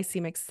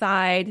hypoglycemic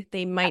side,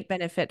 they might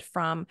benefit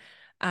from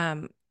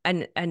an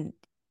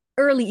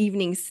early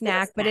evening Like a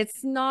snack, but snack.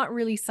 it's not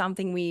really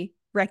something we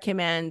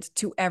recommend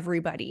to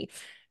everybody.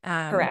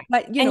 Correct.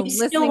 But And you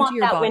still listening to want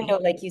your that body. window,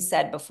 like you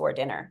said, before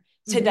dinner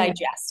to Hmm.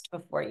 digest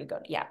before you go.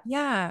 Yeah.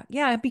 Yeah,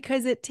 yeah,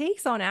 because it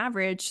takes on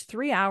average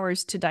 3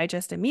 hours to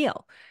digest a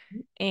meal.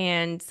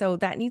 And so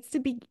that needs to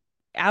be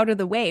out of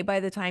the way by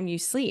the time you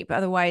sleep.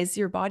 Otherwise,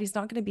 your body's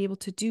not going to be able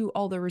to do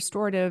all the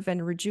restorative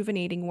and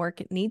rejuvenating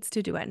work it needs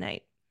to do at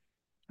night.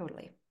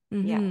 Totally.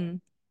 Yeah. Hmm.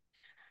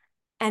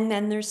 And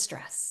then there's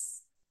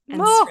stress.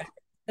 And stress Oh,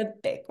 is the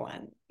big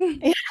one.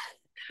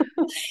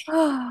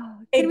 oh,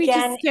 can we just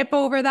Again, skip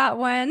over that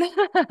one?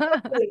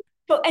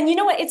 but and you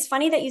know what? It's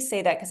funny that you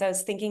say that because I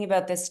was thinking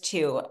about this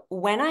too.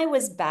 When I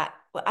was back,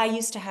 I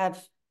used to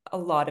have a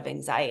lot of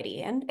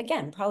anxiety. And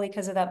again, probably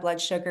because of that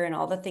blood sugar and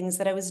all the things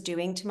that I was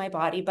doing to my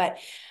body.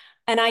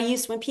 And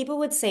when people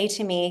would say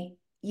to me,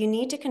 you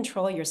need to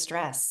control your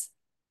stress,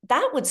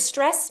 that would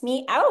stress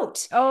me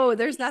out. Oh,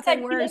 there's He said,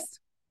 nothing worse.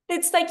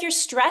 It's like you're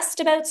stressed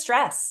about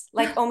stress.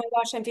 Like, oh my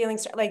gosh, I'm feeling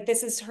like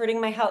this is hurting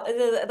my health.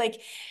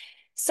 Like,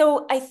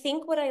 so I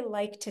think what I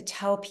like to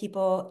tell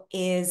people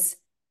is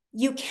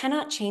you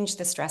cannot change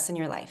the stress in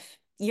your life.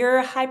 You're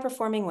a high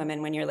performing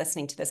woman when you're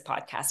listening to this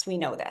podcast. We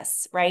know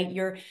this, right?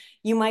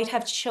 You might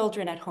have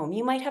children at home.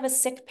 You might have a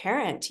sick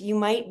parent. You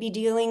might be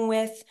dealing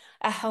with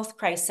a health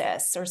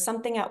crisis or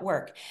something at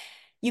work.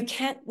 You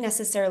can't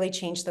necessarily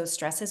change those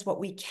stresses. What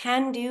we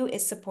can do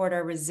is support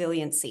our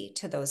resiliency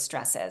to those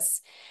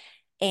stresses.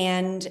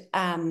 And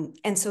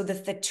so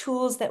the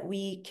tools that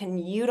we can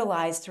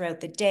utilize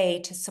throughout the day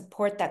to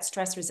support that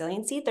stress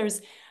resiliency,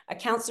 there's a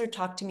counselor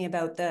talked to me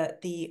about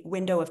the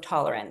window of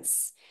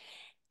tolerance.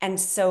 And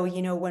so,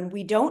 when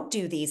we don't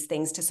do these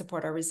things to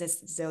support our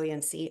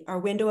resiliency, our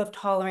window of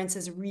tolerance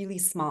is really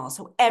small.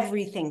 So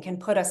everything can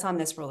put us on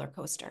this roller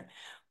coaster.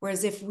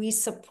 Whereas if we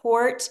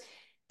support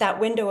that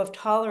window of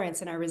tolerance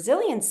and our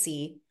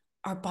resiliency,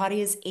 our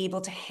body is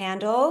able to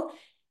handle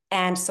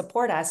and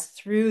support us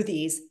through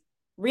these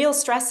real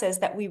stresses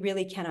that we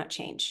really cannot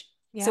change.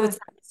 Yeah. So it's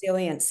that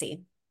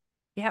resiliency.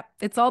 Yeah.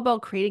 It's all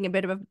about creating a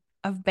bit of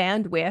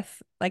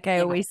bandwidth, like I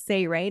Yeah. always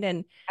say, right?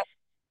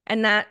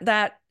 And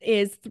that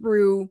is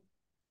through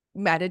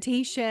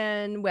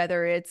meditation,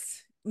 whether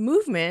it's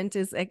movement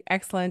is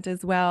excellent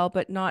as well,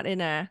 but not in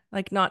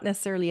not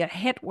necessarily a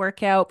HIIT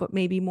workout, but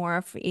maybe more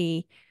of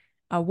a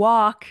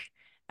walk.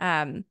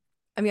 I'm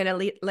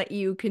gonna let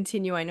you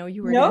continue. I know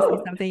you were gonna say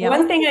No, something else.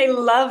 one thing I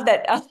love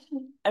that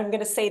I'm going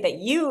to say that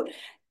you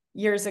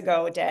years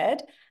ago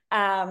did,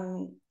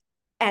 and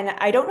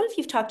I don't know if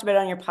you've talked about it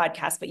on your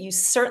podcast, but you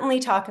certainly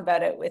talk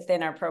about it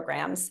within our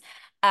programs.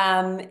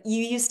 You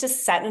used to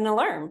set an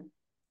alarm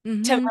to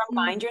Mm-hmm.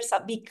 remind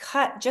yourself,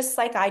 because just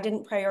like I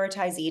didn't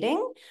prioritize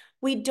eating,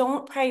 we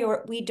don't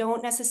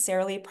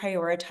necessarily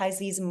prioritize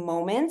these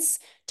moments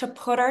to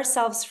put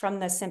ourselves from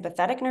the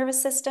sympathetic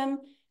nervous system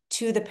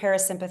to the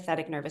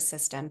parasympathetic nervous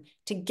system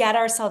to get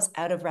ourselves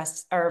out of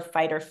rest or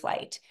fight or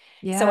flight.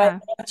 So I Yeah.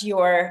 loved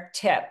your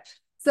tip.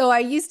 So I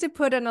used to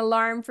put an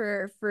alarm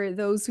for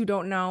those who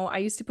don't know. I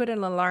used to put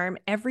an alarm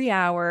every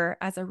hour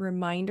as a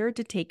reminder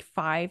to take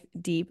 5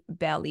 deep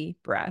belly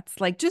breaths,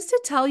 like just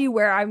to tell you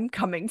where I'm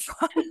coming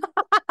from,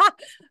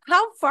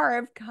 how far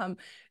I've come.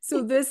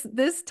 So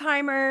this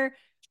timer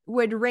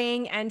would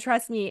ring, and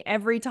trust me,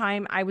 every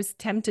time I was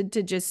tempted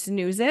to just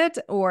snooze it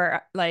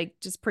or like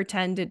just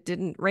pretend it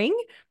didn't ring.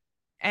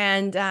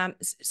 And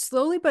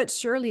slowly but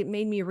surely, it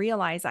made me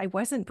realize I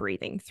wasn't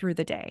breathing through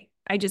the day.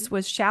 I just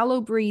was shallow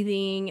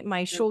breathing.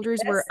 My shoulders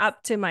were This.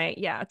 up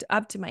to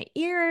up to my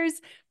ears.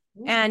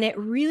 And it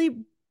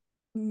really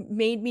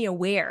made me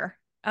aware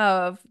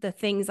of the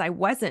things I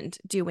wasn't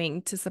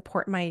doing to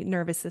support my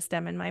nervous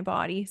system and my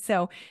body.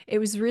 So it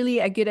was really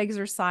a good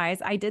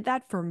exercise. I did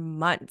that for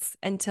months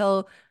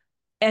until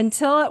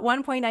at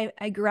one point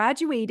I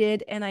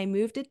graduated and I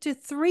moved it to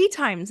 3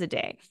 times a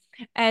day.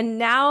 And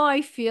now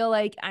I feel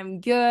like I'm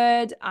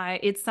good.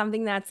 It's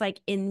something that's like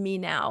in me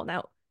now.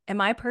 Now,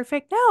 am I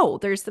perfect? No.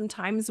 There's some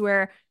times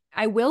where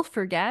I will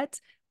forget,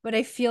 but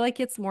I feel like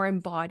it's more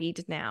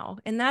embodied now.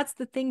 And that's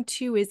the thing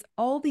too, is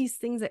all these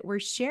things that we're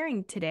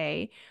sharing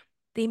today,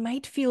 they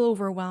might feel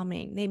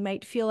overwhelming. They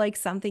might feel like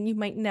something you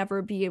might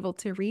never be able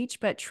to reach,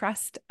 but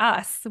trust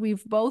us.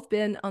 We've both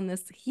been on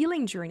this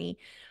healing journey.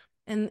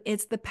 And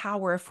it's the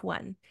power of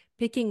one,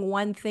 picking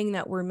one thing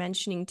that we're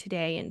mentioning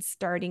today and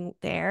starting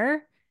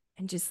there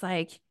and just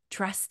like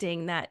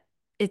trusting that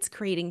it's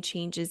creating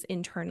changes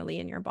internally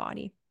in your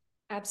body.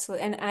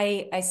 Absolutely. And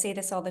I say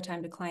this all the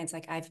time to clients,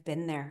 like I've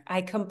been there.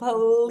 I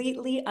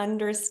completely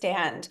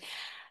understand,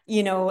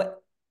 you know,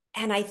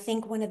 and I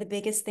think one of the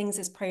biggest things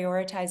is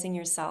prioritizing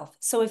yourself.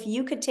 So if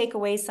you could take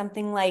away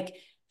something like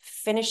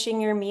finishing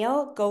your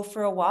meal, go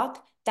for a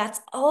walk, that's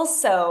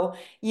also,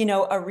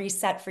 a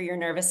reset for your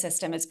nervous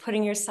system. It's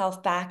putting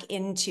yourself back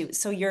into,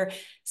 so you're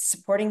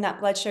supporting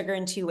that blood sugar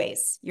in two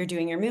ways. You're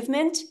doing your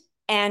movement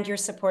and you're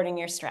supporting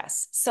your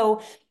stress.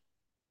 So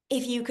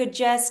if you could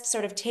just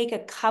sort of take a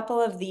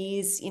couple of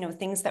these,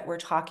 things that we're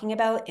talking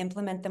about,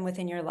 implement them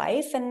within your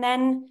life, and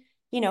then,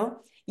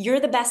 you're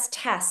the best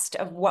test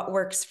of what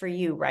works for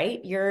you,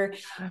 right?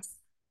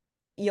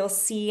 You'll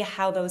see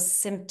how those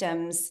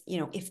symptoms,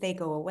 if they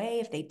go away,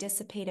 if they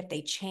dissipate, if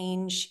they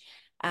change,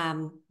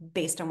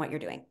 based on what you're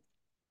doing.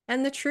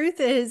 And the truth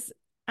is,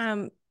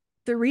 the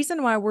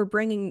reason why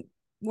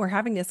we're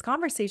having this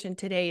conversation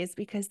today is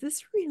because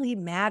this really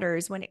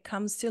matters when it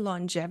comes to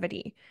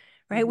longevity,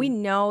 right? We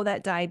know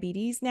that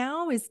diabetes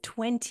now is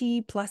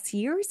 20 plus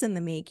years in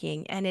the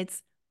making, and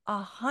it's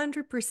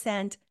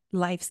 100%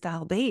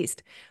 lifestyle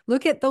based.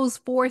 Look at those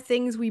 4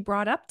 things we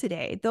brought up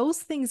today.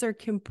 Those things are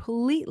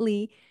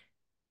completely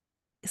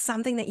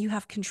something that you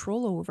have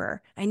control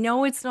over. I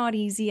know it's not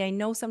easy. I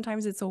know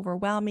sometimes it's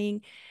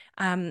overwhelming.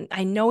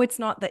 I know it's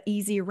not the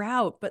easy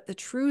route, but the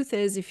truth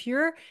is, if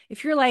you're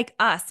like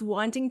us,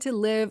 wanting to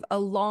live a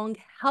long,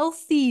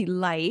 healthy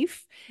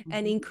life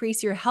and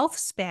increase your health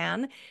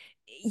span,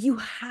 you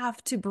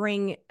have to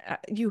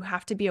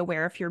be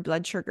aware of your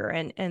blood sugar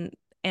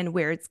and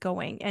where it's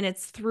going. And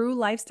it's through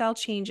lifestyle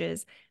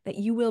changes that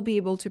you will be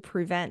able to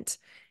prevent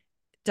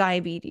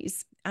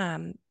diabetes.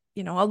 A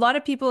lot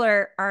of people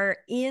are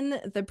in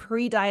the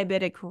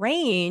pre-diabetic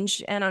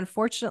range, and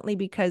unfortunately,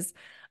 because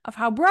of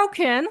how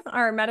broken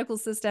our medical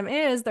system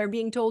is, they're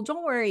being told,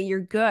 "Don't worry, you're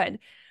good."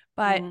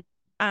 But Mm.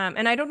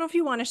 and I don't know if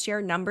you want to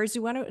share numbers.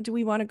 Do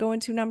we want to go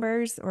into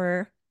numbers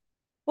or?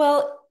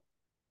 Well,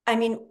 I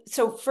mean,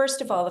 so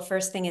first of all, the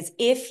first thing is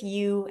if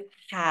you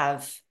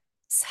have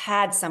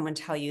had someone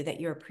tell you that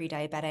you're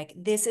pre-diabetic,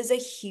 this is a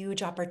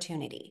huge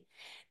opportunity.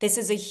 This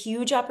is a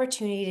huge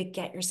opportunity to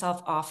get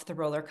yourself off the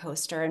roller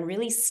coaster and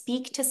really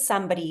speak to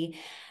somebody,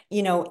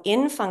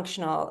 in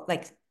functional,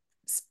 like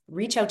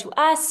reach out to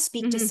us,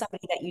 speak to Mhm.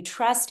 somebody that you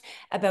trust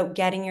about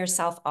getting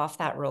yourself off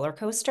that roller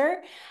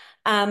coaster.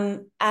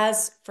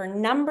 As for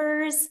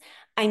numbers,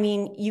 I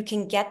mean, you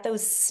can get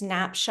those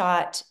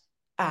snapshot,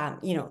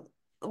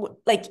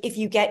 like if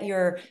you get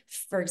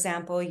for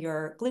example,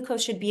 your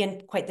glucose should be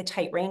in quite the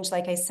tight range.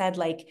 Like I said,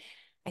 like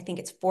I think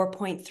it's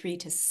 4.3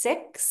 to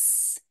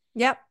 6.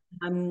 Yep.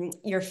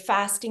 Your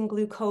fasting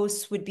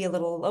glucose would be a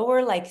little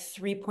lower, like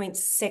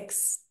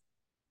 3.6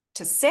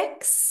 to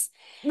 6.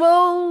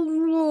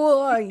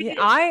 Well,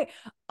 yeah,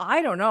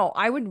 I don't know.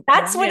 I would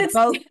That's want what it it's,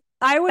 both.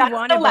 I would that's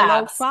want the it below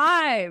labs.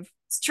 5.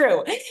 It's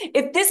true.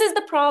 If this is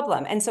the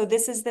problem, and so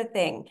this is the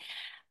thing,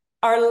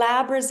 our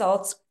lab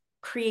results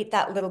create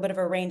that little bit of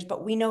a range,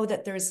 but we know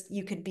that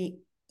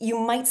you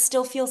might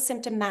still feel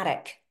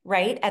symptomatic,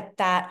 right? At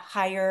that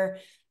higher,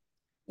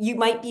 you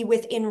might be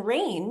within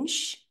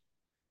range,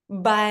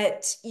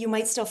 but you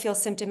might still feel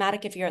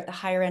symptomatic if you're at the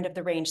higher end of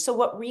the range. So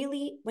what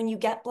really, when you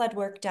get blood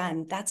work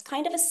done, that's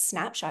kind of a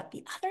snapshot.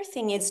 The other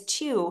thing is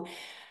too,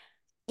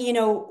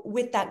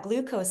 with that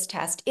glucose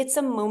test, it's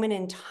a moment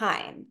in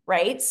time,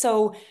 right?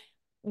 So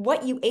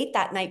what you ate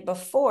that night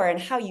before and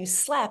how you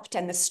slept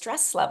and the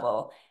stress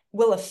level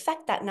will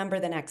affect that number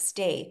the next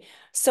day.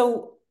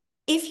 So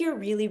if you're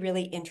really,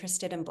 really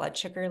interested in blood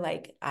sugar,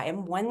 like I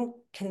am, one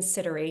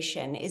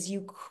consideration is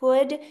you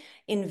could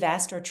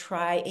invest or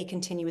try a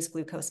continuous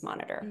glucose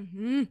monitor.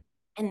 Hmm.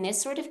 And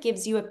this sort of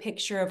gives you a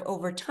picture of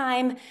over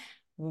time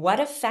what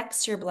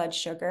affects your blood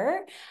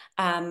sugar,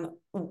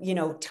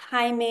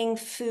 timing,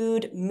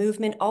 food,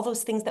 movement, all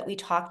those things that we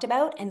talked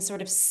about, and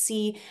sort of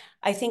see.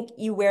 I think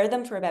you wear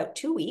them for about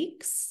 2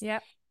 weeks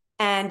Yep.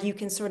 and you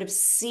can sort of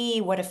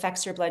see what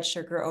affects your blood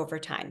sugar over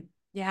time.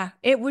 Yeah,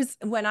 it was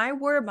when I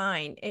wore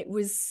mine, it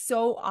was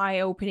so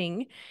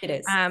eye-opening. It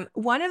is.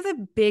 One of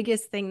the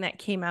biggest thing that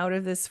came out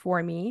of this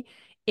for me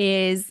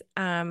is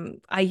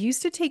I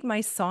used to take my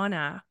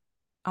sauna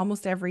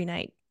almost every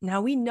night. Now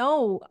we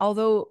know,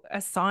 although a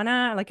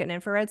sauna, like an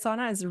infrared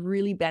sauna, is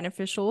really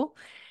beneficial,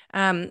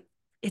 um,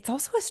 it's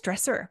also a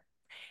stressor.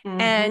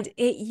 Mm-hmm. And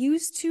it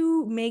used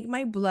to make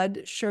my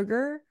blood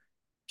sugar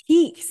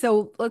peak.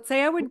 So let's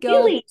say I would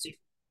go Really? to,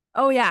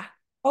 oh yeah,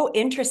 Oh,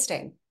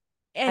 interesting.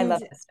 I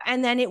love and this stuff.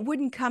 and then it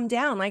wouldn't come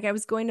down. Like I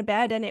was going to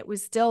bed and it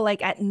was still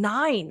like at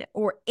 9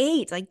 or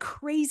 8, like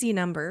crazy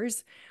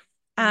numbers.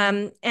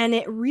 Mm-hmm. And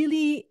it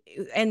really,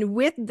 and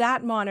with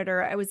that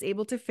monitor, I was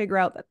able to figure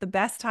out that the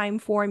best time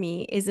for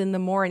me is in the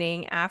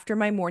morning after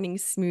my morning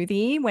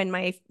smoothie when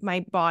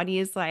my body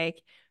is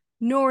like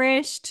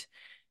nourished.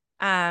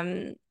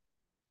 Um,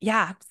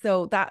 yeah,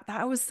 so that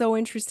was so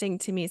interesting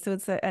to me. So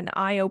it's an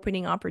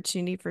eye-opening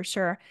opportunity for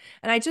sure.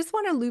 And I just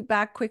want to loop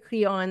back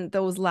quickly on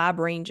those lab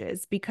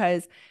ranges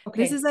because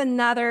this is Okay.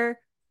 another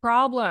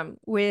problem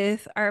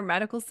with our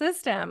medical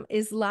system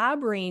is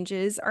lab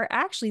ranges are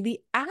actually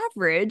the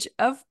average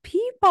of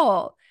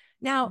people.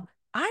 Now,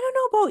 I don't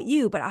know about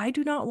you, but I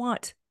do not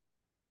want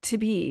to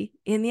be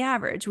in the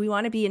average. We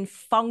want to be in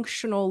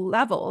functional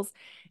levels.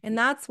 And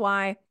that's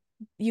why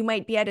you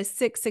might be at a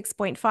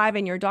 6.5,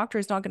 and your doctor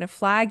is not going to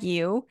flag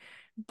you.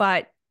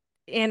 But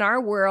in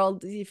our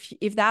world,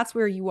 if that's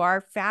where you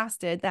are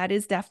fasted, that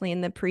is definitely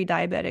in the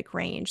pre-diabetic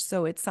range.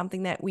 So it's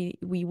something that we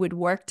would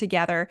work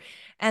together.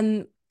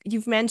 And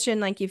you've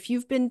mentioned like if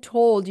you've been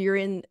told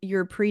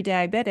you're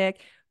pre-diabetic,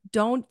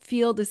 don't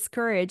feel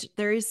discouraged.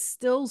 There is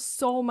still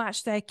so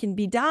much that can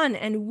be done.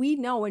 And we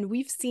know, and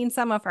we've seen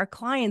some of our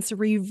clients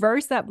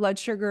reverse that blood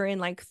sugar in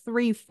like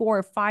 3,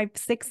 4, 5,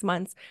 6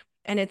 months.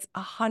 And it's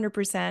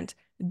 100%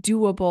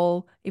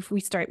 doable if we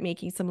start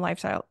making some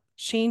lifestyle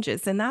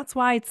changes. And that's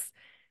why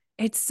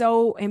it's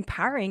so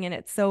empowering and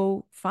it's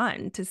so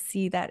fun to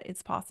see that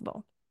it's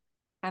possible.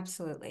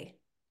 Absolutely.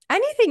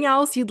 Anything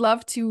else you'd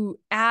love to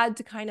add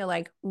to kind of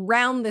like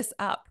round this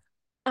up?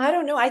 I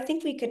don't know. I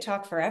think we could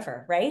talk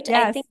forever, right? I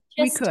Yes, think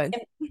we just could.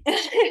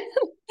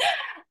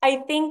 I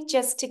think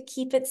just to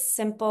keep it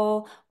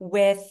simple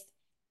with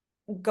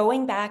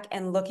going back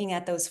and looking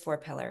at those 4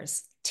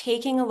 pillars,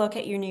 taking a look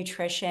at your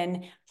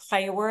nutrition,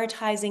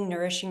 prioritizing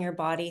nourishing your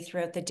body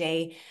throughout the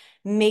day,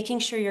 making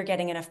sure you're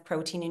getting enough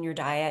protein in your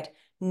diet,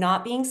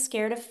 not being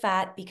scared of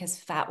fat because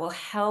fat will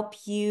help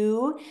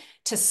you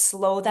to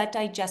slow that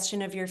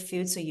digestion of your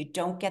food so you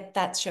don't get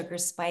that sugar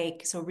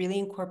spike. So really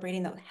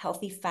incorporating the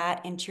healthy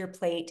fat into your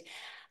plate,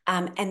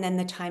 and then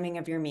the timing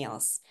of your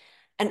meals.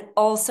 And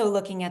also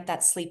looking at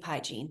that sleep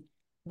hygiene.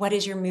 What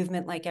is your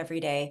movement like every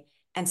day?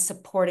 And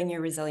supporting your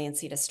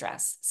resiliency to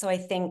stress. So I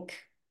think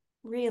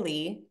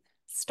really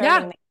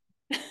starting there.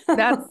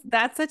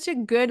 That's such a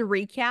good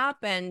recap,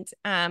 and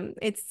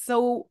it's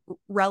so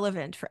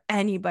relevant for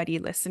anybody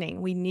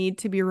listening. We need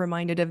to be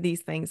reminded of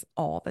these things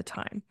all the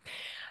time.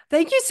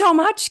 Thank you so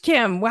much,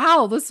 Kim.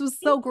 Wow, this was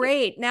so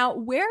great. Now,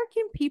 where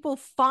can people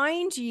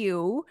find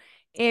you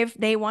if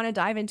they want to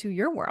dive into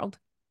your world?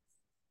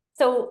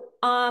 So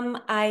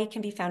I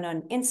can be found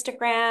on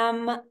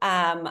Instagram.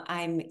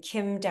 I'm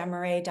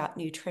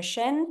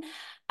kimdemarais.nutrition.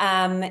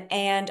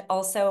 And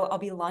also I'll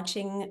be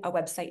launching a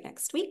website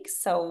next week.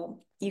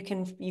 So you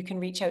can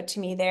reach out to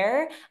me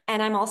there.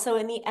 And I'm also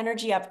in the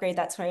energy upgrade.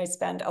 That's where I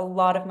spend a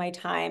lot of my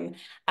time.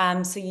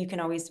 So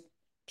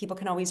people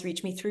can always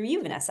reach me through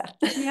you, Vanessa.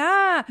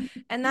 Yeah.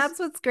 And that's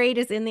what's great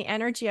is in the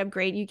energy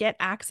upgrade, you get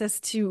access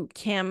to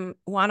Kim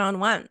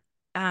one-on-one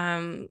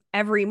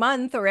every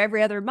month or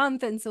every other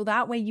month. And so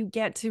that way you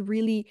get to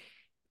really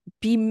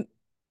be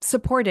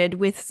supported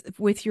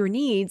with your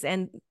needs.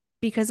 And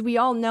because we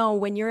all know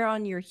when you're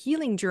on your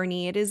healing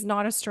journey, it is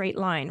not a straight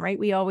line, right?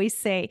 We always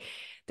say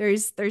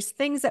there's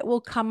things that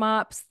will come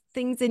up,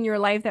 things in your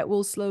life that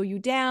will slow you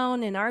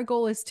down. And our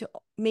goal is to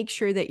make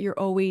sure that you're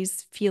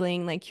always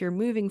feeling like you're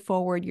moving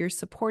forward, you're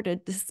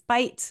supported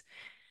despite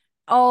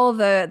all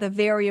the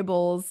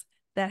variables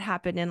that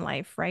happen in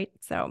life, right?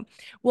 So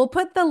we'll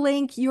put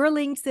your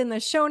links in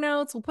the show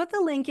notes. We'll put the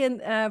link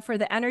in for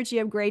the energy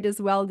upgrade as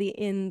well,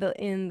 in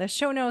the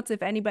show notes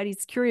if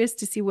anybody's curious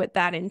to see what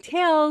that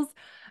entails.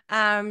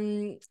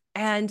 And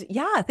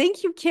yeah,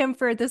 thank you, Kim,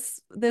 for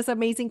this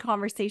amazing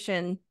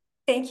conversation.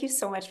 Thank you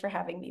so much for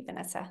having me,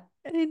 Vanessa.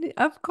 And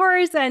of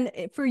course, and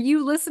for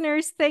you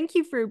listeners, thank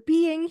you for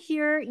being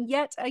here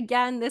yet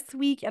again this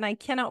week. And I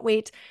cannot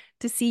wait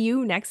to see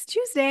you next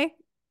Tuesday.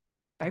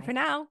 Bye for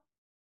now.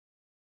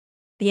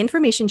 The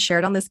information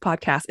shared on this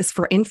podcast is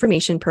for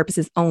information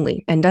purposes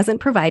only and doesn't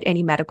provide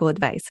any medical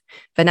advice.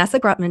 Vanessa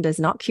Grutman does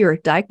not cure,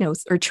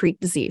 diagnose, or treat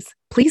disease.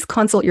 Please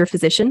consult your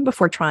physician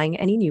before trying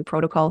any new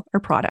protocol or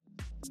product.